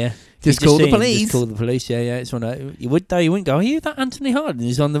him. Yeah. Just You call the see him, police. Just call the police. Yeah. It's one of, you would though. You wouldn't go, are you that Anthony Harden?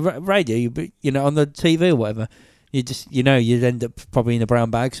 He's on the radio. You know, on the TV or whatever. You just, you know, you'd end up probably in a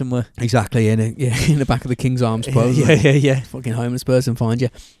brown bag somewhere. Exactly, in the back of the King's Arms Pub. Yeah. Fucking homeless person find you.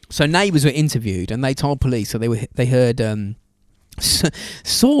 So neighbours were interviewed, and they told police. So they heard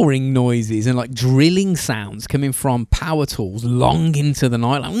sawing noises and like drilling sounds coming from power tools long into the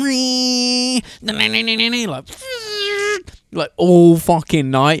night, like like all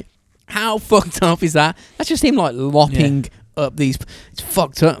fucking night. How fucked up is that? That's just him like lopping up these. It's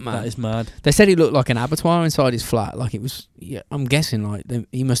fucked up, man. That is mad. They said he looked like an abattoir inside his flat. Like it was. Yeah, I'm guessing like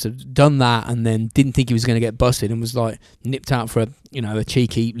he must have done that and then didn't think he was going to get busted and was like nipped out for a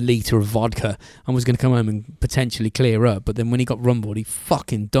cheeky litre of vodka and was going to come home and potentially clear up. But then when he got rumbled, he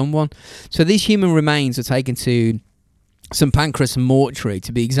fucking done one. So these human remains are taken to St Pancras Mortuary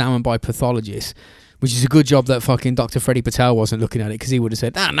to be examined by pathologists. Which is a good job that fucking Dr. Freddie Patel wasn't looking at it, because he would have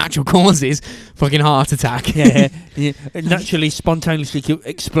said, natural causes, fucking heart attack. Yeah. It naturally, spontaneously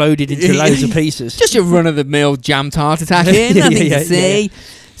exploded into loads of pieces. Just a run-of-the-mill jammed heart attack here, nothing to see.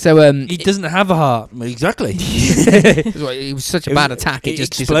 So he doesn't have a heart. Exactly. It was such a bad attack, it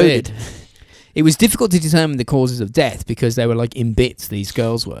just exploded. Disappeared. It was difficult to determine the causes of death because they were like in bits, these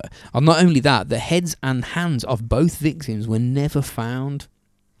girls were. And not only that, the heads and hands of both victims were never found.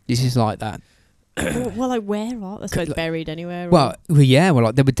 This is like that. Well, like where are they? Suppose buried anywhere? Well,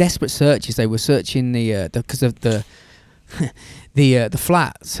 like there were desperate searches. They were searching because of the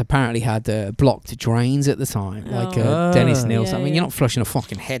flats apparently had blocked drains at the time, like Dennis Nielsen. I mean, you're not flushing a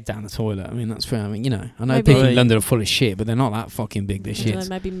fucking head down the toilet. I mean, that's fair. I mean, I know people in London are full of shit, but they're not that fucking big. This shit. They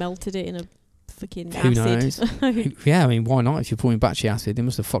maybe melted it in a fucking Who acid. knows? Yeah, I mean, why not? If you're pouring battery acid, they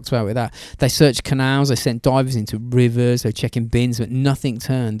must have fucked about with that. They searched canals, they sent divers into rivers, they were checking bins, but nothing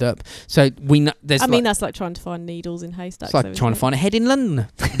turned up. So we know there's. That's like trying to find needles in haystacks. It's like trying to find a head in London.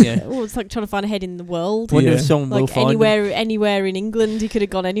 Yeah. Well, it's like trying to find a head in the world. Wonder if someone will Like find anywhere in England, you could have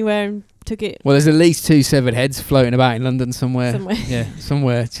gone anywhere and took it. Well, there's at least 2 severed heads floating about in London somewhere. Yeah.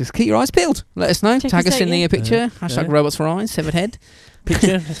 Somewhere. Just keep your eyes peeled. Let us know. Tag us in the picture. Hashtag Yeah. robots for eyes, severed head.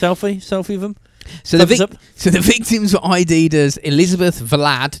 Picture, selfie of them. So the victims were ID'd as Elizabeth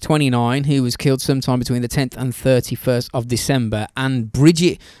Vlad, 29, who was killed sometime between the 10th and 31st of December, and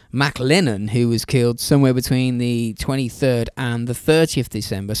Bridget McLennan, who was killed somewhere between the 23rd and the 30th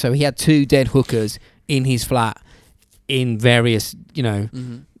December. So he had 2 dead hookers in his flat in various,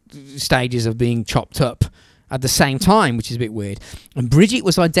 stages of being chopped up at the same time, which is a bit weird. And Bridget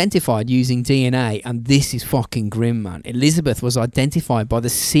was identified using DNA, and this is fucking grim, man. Elizabeth was identified by the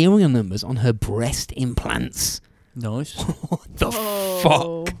serial numbers on her breast implants. Nice. What the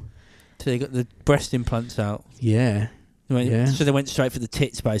fuck? So they got the breast implants out. Yeah. So they went straight for the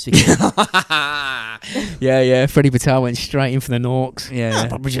tits, basically. Yeah. Freddie Patel went straight in for the norks. Yeah.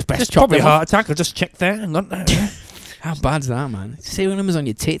 Probably just best probably a heart attack. I'll just check there. Hang on. How bad's that, man? Serial numbers on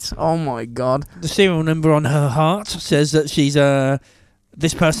your tits? Oh my god. The serial number on her heart says that she's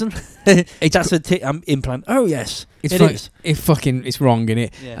this person. That's a implant. Oh yes, it is. It's wrong,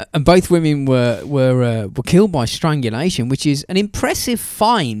 innit? Yeah. And both women were killed by strangulation, which is an impressive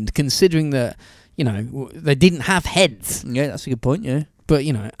find considering that they didn't have heads. Yeah, that's a good point. Yeah. But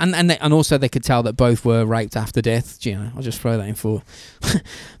and also they could tell that both were raped after death. I'll just throw that in for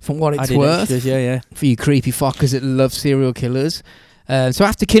what it's worth. Extras, yeah. For you creepy fuckers that love serial killers. So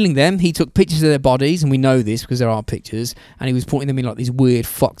after killing them, he took pictures of their bodies, and we know this because there are pictures. And he was putting them in like these weird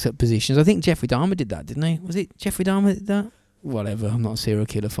fucked up positions. I think Jeffrey Dahmer did that, didn't he? Was it Jeffrey Dahmer that did that? Whatever. I'm not a serial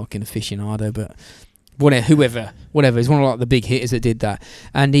killer fucking aficionado, but whatever. He's one of like the big hitters that did that,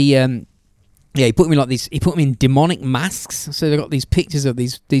 and he. Yeah, he put them in like these. He put them in demonic masks. So they got these pictures of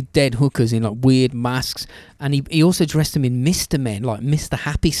these dead hookers in like weird masks, and he also dressed them in Mr. Men, like Mr.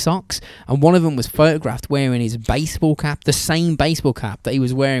 Happy socks. And one of them was photographed wearing his baseball cap, the same baseball cap that he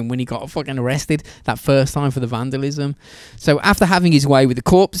was wearing when he got fucking arrested that first time for the vandalism. So after having his way with the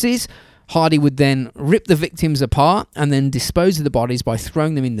corpses, Hardy would then rip the victims apart and then dispose of the bodies by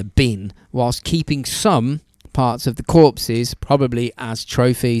throwing them in the bin, whilst keeping some parts of the corpses probably as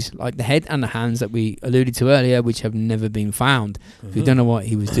trophies, like the head and the hands that we alluded to earlier, which have never been found. We don't know what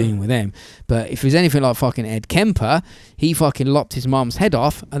he was doing with them, but if it was anything like fucking Ed Kemper, he fucking lopped his mum's head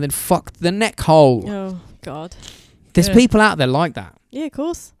off and then fucked the neck hole. Oh god, there's people out there like that. Yeah, of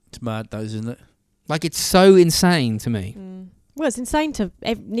course. It's mad, those, isn't it? Like, it's so insane to me. Well, it's insane to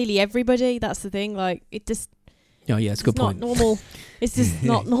nearly everybody. That's the thing. Like, it just. Oh yeah, it's a good point. Not normal. It's just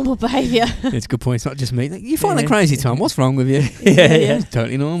not normal behaviour. It's a good point. It's not just me. You find that crazy, Tom? What's wrong with you? Yeah. It's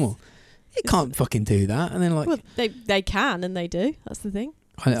totally normal. You can't fucking do that. And then like, well, they can and they do. That's the thing.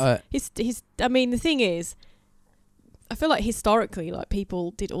 I mean, the thing is, I feel like historically, like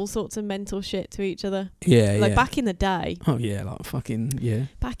people did all sorts of mental shit to each other. Yeah, like back in the day. Oh yeah, like fucking yeah.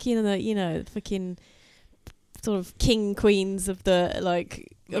 Back in the fucking sort of king queens of the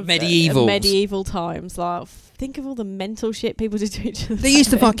of Medievals. medieval times. Like, think of all the mental shit people did to each other. They used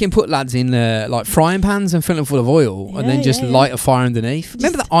to fucking put lads in like frying pans and fill them full of oil, and then just light a fire underneath.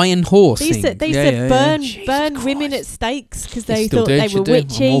 Remember the Iron Horse They used thing? to burn women at stakes because they still thought do, they should were do.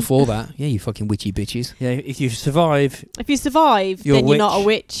 witchy. I'm all for that. Yeah, you fucking witchy bitches. Yeah, if you survive, If you survive, You're a then you're not a witch.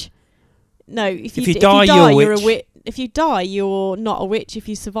 witch. No, if you you die, you're a witch. If you die, you're not a witch. If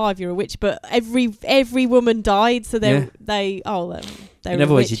you survive, you're a witch. But every woman died, so they in were other a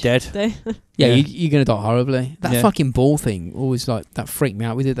words, witch. you're dead. Yeah, Yeah. you're gonna die horribly. That Yeah. fucking ball thing always that freaked me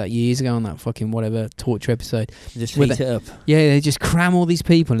out. We did that years ago on that fucking whatever torture episode. Just With heat it up. Yeah, they just cram all these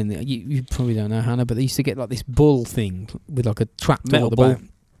people in there. You probably don't know, Hannah, but they used to get like this bull thing with like a trap door Metal at the bull. back.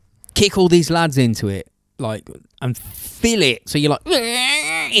 Kick all these lads into it, like, and fill it. So you're like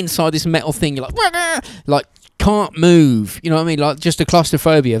inside this metal thing. You're like can't move. You know what I mean? Like just the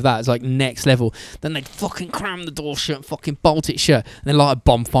claustrophobia of that is like next level. Then they fucking cram the door shut, fucking bolt it shut, and then light a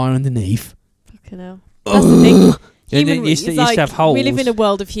bonfire underneath. Fucking hell. That's the thing. Yeah, Human, they used to it's like, have holes. we live in a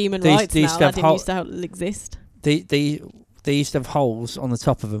world of human They rights used now. to have That didn't hol- used to exist. They used to have holes on the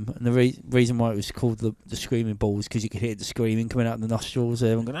top of them, and the reason why it was called the screaming balls because you could hear the screaming coming out of the nostrils.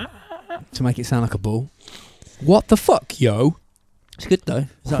 Everyone going, To make it sound like a bull. What the fuck, yo? it's good though.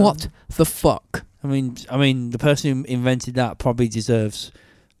 Is that- What the fuck? I mean, the person who invented that probably deserves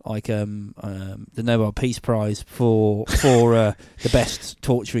like the Nobel Peace Prize for the best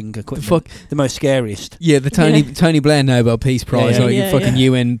torturing equipment, the most scariest. Yeah, the Tony Blair Nobel Peace Prize, Yeah, like yeah, fucking yeah.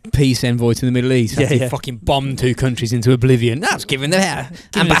 UN peace envoy to the Middle East. Yeah, After he yeah. fucking bombed 2 countries into oblivion. That's giving the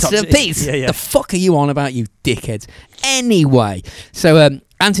ambassador of top- peace. yeah, yeah. The fuck are you on about, you dickheads? Anyway, so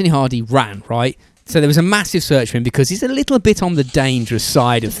Anthony Hardy ran, right? So there was a massive search for him because he's a little bit on the dangerous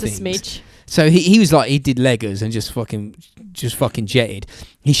side Just of a things. smidge. So he was like, he did leggers and just fucking jetted.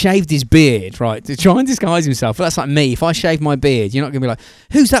 He shaved his beard, right, to try and disguise himself. But that's like me. If I shave my beard, you're not going to be like,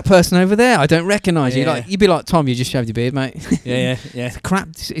 who's that person over there? I don't recognise you. Yeah. Like, you'd be like, Tom, you just shaved your beard, mate. Yeah. Crap.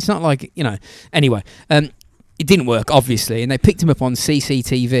 It's not like, Anyway, it didn't work, obviously, and they picked him up on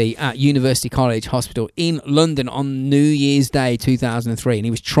CCTV at University College Hospital in London on New Year's Day 2003, and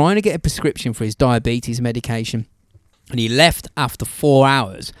he was trying to get a prescription for his diabetes medication. And he left after 4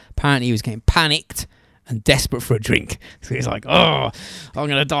 hours. Apparently, he was getting panicked and desperate for a drink. So he's like, I'm going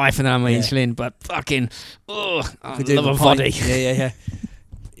to die for that on my insulin, but fucking, I Could do love a with pint. body. Yeah.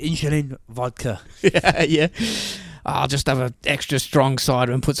 Insulin, vodka. yeah. I'll just have an extra strong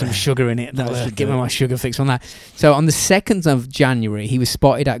cider and put some sugar in it. That'll should give do me it. my sugar fix on that. So on the 2nd of January, he was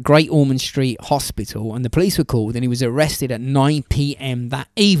spotted at Great Ormond Street Hospital, and the police were called, and he was arrested at 9 p.m. that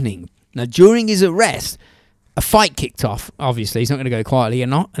evening. Now, during his arrest, a fight kicked off. Obviously, he's not going to go quietly.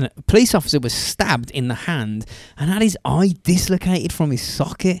 And a police officer was stabbed in the hand and had his eye dislocated from his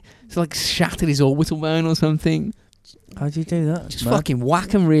socket. It's like shattered his orbital bone or something. How do you do that? Just fucking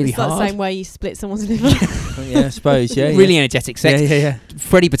whack him really It's like hard. the same way you split someone's liver. Yeah, I suppose. Yeah. Really energetic sex. Yeah.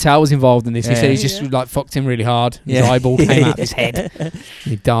 Freddie Patel was involved in this. He Yeah. said he just Yeah. like fucked him really hard. His Yeah. eyeball came out of his head.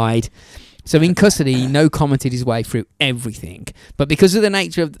 He died. So in custody, he no commented his way through everything. But because of the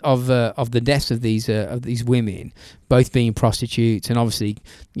nature of the deaths of these women, both being prostitutes and obviously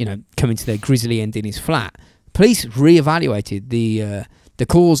coming to their grisly end in his flat, police reevaluated the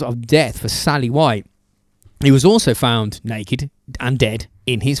cause of death for Sally White. He was also found naked and dead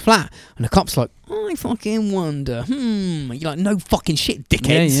in his flat, and the cops like, I fucking wonder. You're like, no fucking shit,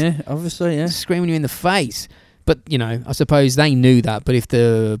 dickheads. Yeah. Obviously, yeah. Screaming you in the face. But, I suppose they knew that. But if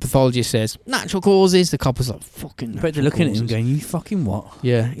the pathologist says natural causes, the cop was like, fucking But they're looking at him going, you fucking what?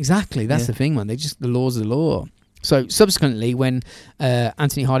 Yeah, exactly. That's Yeah. the thing, man. The laws of the law. So subsequently, when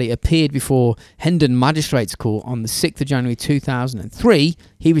Anthony Hardy appeared before Hendon Magistrates Court on the 6th of January 2003,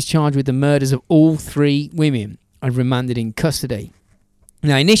 he was charged with the murders of all 3 women and remanded in custody.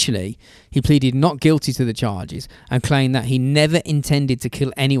 Now, initially, he pleaded not guilty to the charges and claimed that he never intended to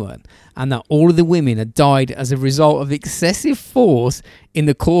kill anyone and that all of the women had died as a result of excessive force in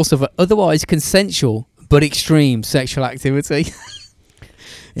the course of an otherwise consensual but extreme sexual activity.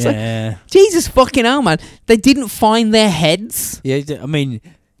 It's Yeah. Jesus fucking hell, man. They didn't find their heads. Yeah, I mean...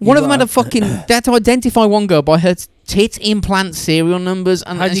 One you of them had a got- fucking... They had to identify one girl by her tit implant serial numbers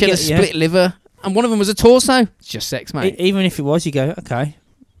and How'd she you had a get- yeah. split liver. And one of them was a torso. It's just sex, mate. Even if it was, you go, okay.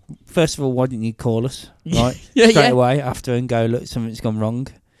 First of all, why didn't you call us? Right? Yeah, Straight yeah. away after and go, look, something's gone wrong.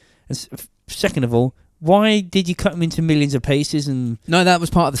 And second of all, why did you cut them into millions of pieces? And No, that was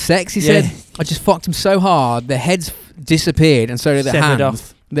part of the sex, he Yeah. said. I just fucked them so hard, their heads disappeared and so did their Severed hands.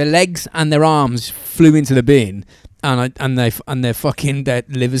 off. Their legs and their arms flew into the bin and their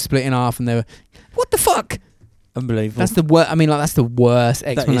livers split in half and they were... What the fuck? Unbelievable. That's the worst. I mean, like, that's the worst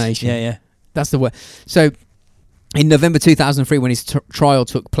That is- explanation. yeah. That's the worst. So In November 2003, when his trial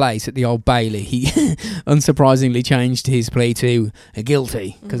took place at the Old Bailey, he unsurprisingly changed his plea to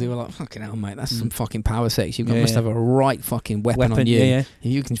guilty because they were like, "Fucking hell, mate, that's some fucking power sex. You must have a right fucking weapon on you. Yeah.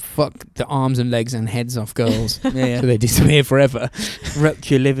 You can fuck the arms and legs and heads off girls, Yeah. so they disappear forever."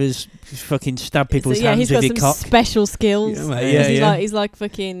 Rupture livers, fucking stab people's hands he's with got your some cock. special skills. Yeah, mate, He's like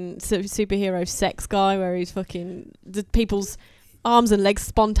fucking superhero sex guy, where he's fucking the people's arms and legs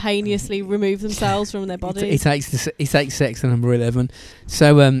spontaneously remove themselves from their bodies. He takes sex to number 11.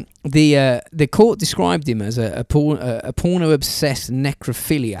 So the court described him as a porno obsessed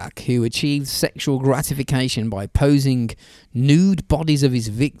necrophiliac who achieved sexual gratification by posing nude bodies of his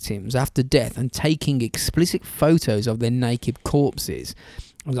victims after death and taking explicit photos of their naked corpses.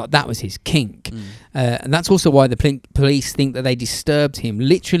 Like that was his kink, and that's also why the police think that they disturbed him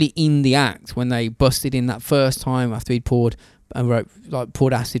literally in the act when they busted in that first time after he'd poured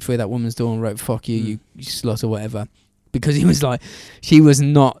acid through that woman's door and wrote "fuck you, you slut" or whatever, because he was like, she was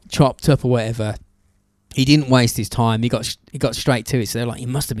not chopped up or whatever. He didn't waste his time. He got straight to it. So they're like, he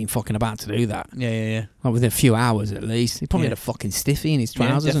must have been fucking about to do that. Yeah. Like within a few hours at least. He probably had a fucking stiffy in his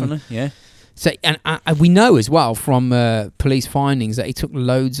trousers. Yeah, definitely. Yeah. So, and we know as well from police findings that he took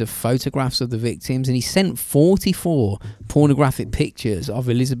loads of photographs of the victims, and he sent 44 pornographic pictures of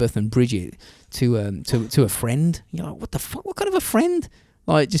Elizabeth and Bridget to a friend. You're like, what the fuck? What kind of a friend?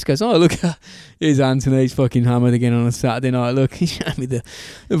 Like, just goes, oh, look, here's Anthony, he's fucking hammered again on a Saturday night. Look, he showed me the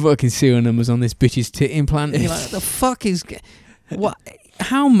fucking serial numbers on this bitch's tit implant. And you're like, what the fuck is... What?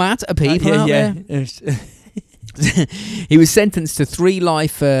 How mad are people out there? He was sentenced to 3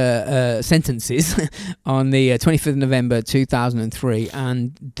 life sentences on the 25th of November 2003,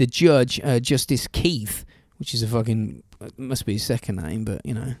 and the judge, Justice Keith, which is a fucking... must be his second name, but,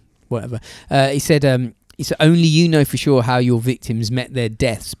 you know, whatever. He said, only you know for sure how your victims met their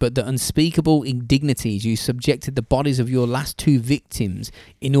deaths, but the unspeakable indignities you subjected the bodies of your last 2 victims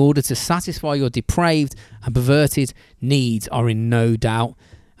in order to satisfy your depraved and perverted needs are in no doubt.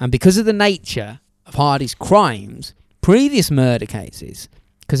 And because of the nature of Hardy's crimes, previous murder cases,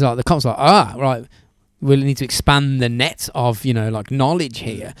 because like the cops are like, right, we'll need to expand the net of, you know, like knowledge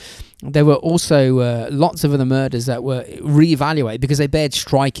here. There were also lots of other murders that were reevaluated because they bared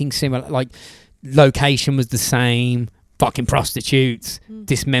striking similar, like location was the same, fucking prostitutes,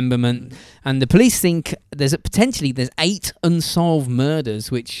 dismemberment, and the police think there's 8 unsolved murders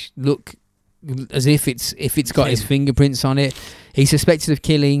which look as if it's got his fingerprints on it. He's suspected of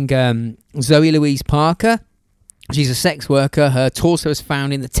killing Zoe Louise Parker. She's a sex worker. Her torso was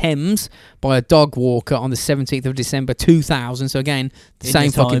found in the Thames by a dog walker on the 17th of December 2000. So again, the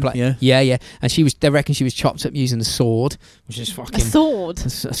same fucking place. Yeah. And they reckon she was chopped up using a sword, which is fucking... A sword? A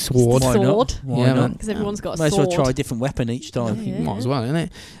sword. Why not? Why not? Because everyone's got a Might sword. as well try a different weapon each time. Yeah. Might as well,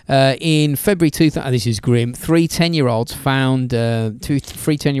 isn't it? In February 2000, this is grim, 3 10-year-olds found, 3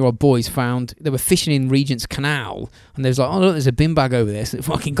 10-year-old boys found, they were fishing in Regent's Canal, and they was like, oh look, there's a bin bag over there, so they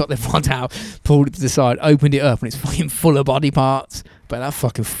fucking got their rod out, pulled it to the side, opened it up, and it's fucking full of body parts. But that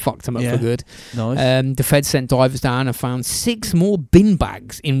fucking fucked them up for good. Nice. The Feds sent divers down and found 6 more bin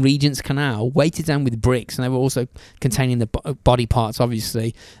bags in Regent's Canal, weighted down with bricks, and they were also containing the body parts,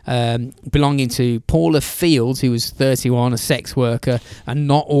 obviously, belonging to Paula Fields, who was 31, a sex worker, and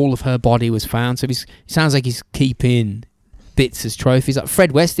not all of her body was found. So it sounds like he's keeping bits as trophies. Like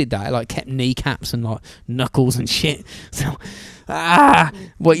Fred West did that, like kept kneecaps and like knuckles and shit. So,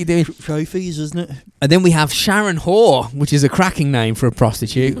 what you doing? Trophies, isn't it? And then we have Sharon Hoare, which is a cracking name for a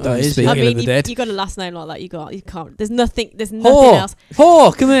prostitute. Speaking of the dead. You got a last name like that. You can't. There's nothing else.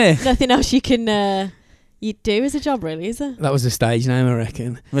 Hoare, come here. Nothing else you can you do as a job, really, is there? That was a stage name, I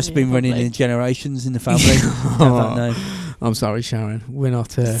reckon. Must have been running in generations in the family. Have that name. I'm sorry, Sharon. We're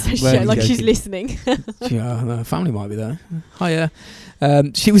not. Like she's listening. No, family might be there. Hiya.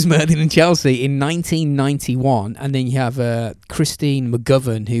 She was murdered in Chelsea in 1991, and then you have Christine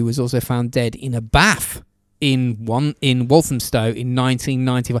McGovern, who was also found dead in a bath in Walthamstow in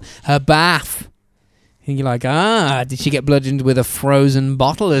 1995. Her bath. And you're like, did she get bludgeoned with a frozen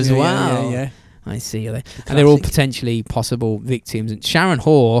bottle as well? Yeah. I see. And they're all potentially possible victims. And Sharon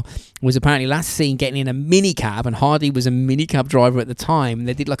Hoare was apparently last seen getting in a minicab, and Hardy was a minicab driver at the time. And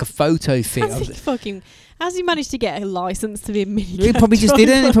they did like a photo fit. How's he managed to get a license to be a minicab? He probably just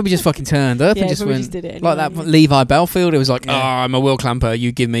didn't. He probably just fucking turned up and just went. Just did it like that Levi Belfield. It was like, I'm a wheel clamper.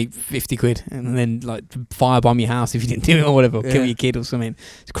 You give me 50 quid, and then like firebomb your house if you didn't do it or whatever. Or kill your kid or something.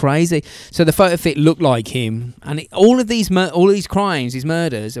 It's crazy. So the photo fit looked like him, and all of these crimes, these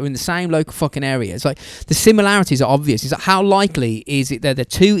murders, are in the same local fucking area. It's like the similarities are obvious. It's like, how likely is it that there are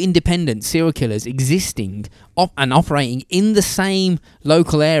 2 independent serial killers existing and operating in the same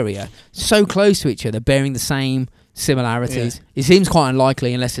local area, so close to each other, bearing the same similarities. It seems quite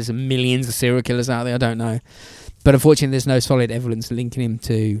unlikely unless there's millions of serial killers out there. I don't know, but unfortunately, there's no solid evidence linking him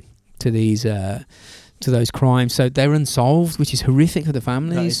to these to those crimes. So they're unsolved, which is horrific for the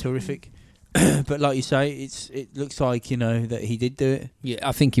families. That is horrific. But like you say, it looks like that he did do it. Yeah,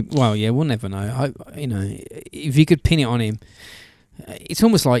 I think. We'll never know. If you could pin it on him, it's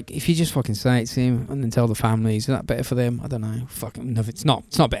almost like if you just fucking say it to him and then tell the families, is that better for them? I don't know. Fucking no, it's not.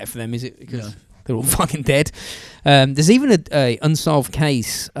 It's not better for them, is it? Because they're all fucking dead. There's even a unsolved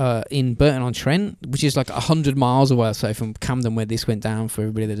case in Burton-on-Trent, which is like 100 miles away or so from Camden, where this went down. For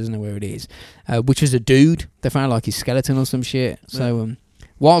everybody that doesn't know where it is, which was a dude. They found like his skeleton or some shit. So.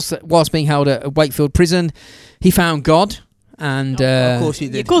 Whilst being held at Wakefield prison, he found God, and of course he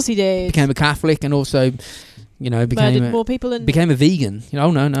did. Of course he did. Became a Catholic, and also, murdered more people and became a vegan.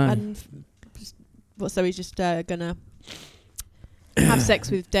 No. And so he's just gonna have sex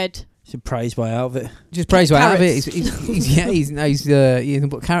with dead. He's praised way out of it. Just praise way out of it. He's can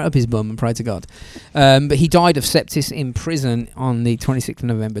put a carrot up his bum and pray to God. But he died of sepsis in prison on the 26th of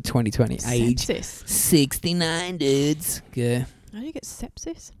November 2020, age Sepsis. 69, dudes. Yeah. How do you get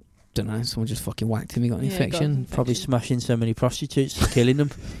sepsis? Don't know. Someone just fucking whacked him. He got an infection. Probably smashing so many prostitutes, killing them.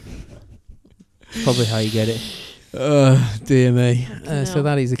 Probably how you get it. Dear me. Fucking So hell.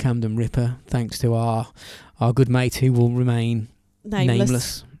 that is a Camden Ripper. Thanks to our good mate who will remain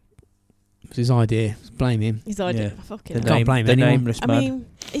nameless. It was his idea. Blame him. His idea. Yeah. Fucking The hell. Can't blame the anyone. nameless I man. mean,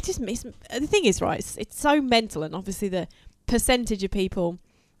 it just the thing is, right? It's so mental, and obviously the percentage of people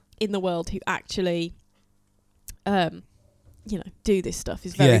in the world who actually, do this stuff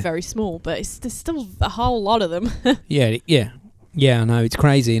is very, very small. But there's still a whole lot of them. Yeah. I know. It's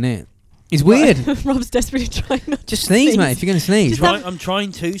crazy, isn't it? It's weird. Rob's desperately trying not Just sneeze, mate. If you're going to sneeze. I'm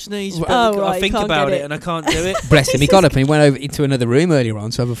trying to sneeze, but Oh, I right, think can't about get it it. and I can't do it. Bless him. He got up and he went over into another room earlier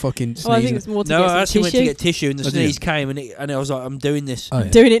on to have a fucking sneeze. Oh, I think it's more to No, get I some actually went to tissue. get tissue and the Oh, did you? sneeze came and I was like, I'm doing this. Oh, yeah.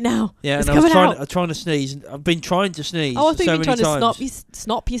 Doing it now. Yeah, It's and I was coming out. trying to sneeze. And I've been trying to sneeze Oh, I thought so you were many trying to times.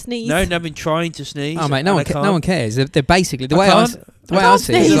 snop your sneeze. No, I've been trying to sneeze. Oh, mate, no and one cares. They're basically the I way can't. I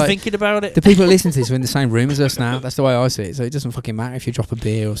see it. I'm is just like, thinking about it. the people that listen to this are in the same room as us now. That's the way I see it. So it doesn't fucking matter if you drop a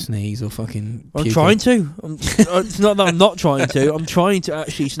beer or sneeze or fucking. I'm puke trying or- to. It's not that I'm not trying to. I'm trying to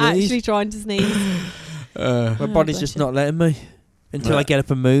actually sneeze. Actually trying to sneeze. My Oh, body's bless just you. not letting me until I get up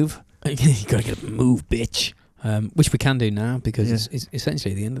and move. You gotta get up and move, bitch. Which we can do now because Yeah. it's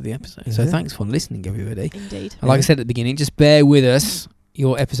essentially the end of the episode. So Yeah. thanks for listening, everybody. Indeed. And like I said at the beginning, just bear with us.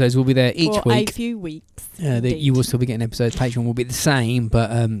 Your episodes will be there each For week. a few weeks. You will still be getting episodes. Patreon will be the same, but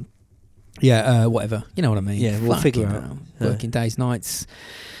whatever. You know what I mean? Yeah, we'll figure Fucking out. hell. Yeah. Working days, nights,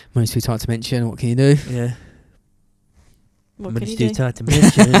 most too tight to mention. What can you do? Yeah. What But can it's you too do? tight to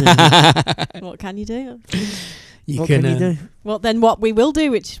mention. What can you do? What can you do? Well, then what we will do,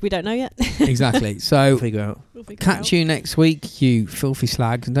 which we don't know yet. Exactly. So Figure out. We'll figure it out. catch you next week, you filthy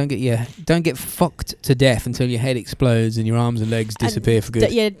slags, and don't get fucked to death until your head explodes and your arms and legs And disappear for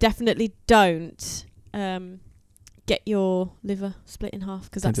good. Definitely don't get your liver split in half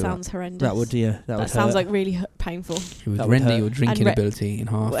because Don't that do that. sounds horrendous. That would, yeah. That would That sounds hurt. like really painful. It would that would render hurt. your drinking And ability in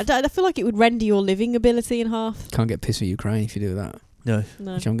half. I feel like it would render your living ability in half. Can't get pissed for Ukraine if you do that, No.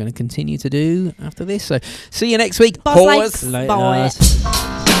 No. which I'm going to continue to do after this. So see you next week. Boss Pause. likes- Later. Bye.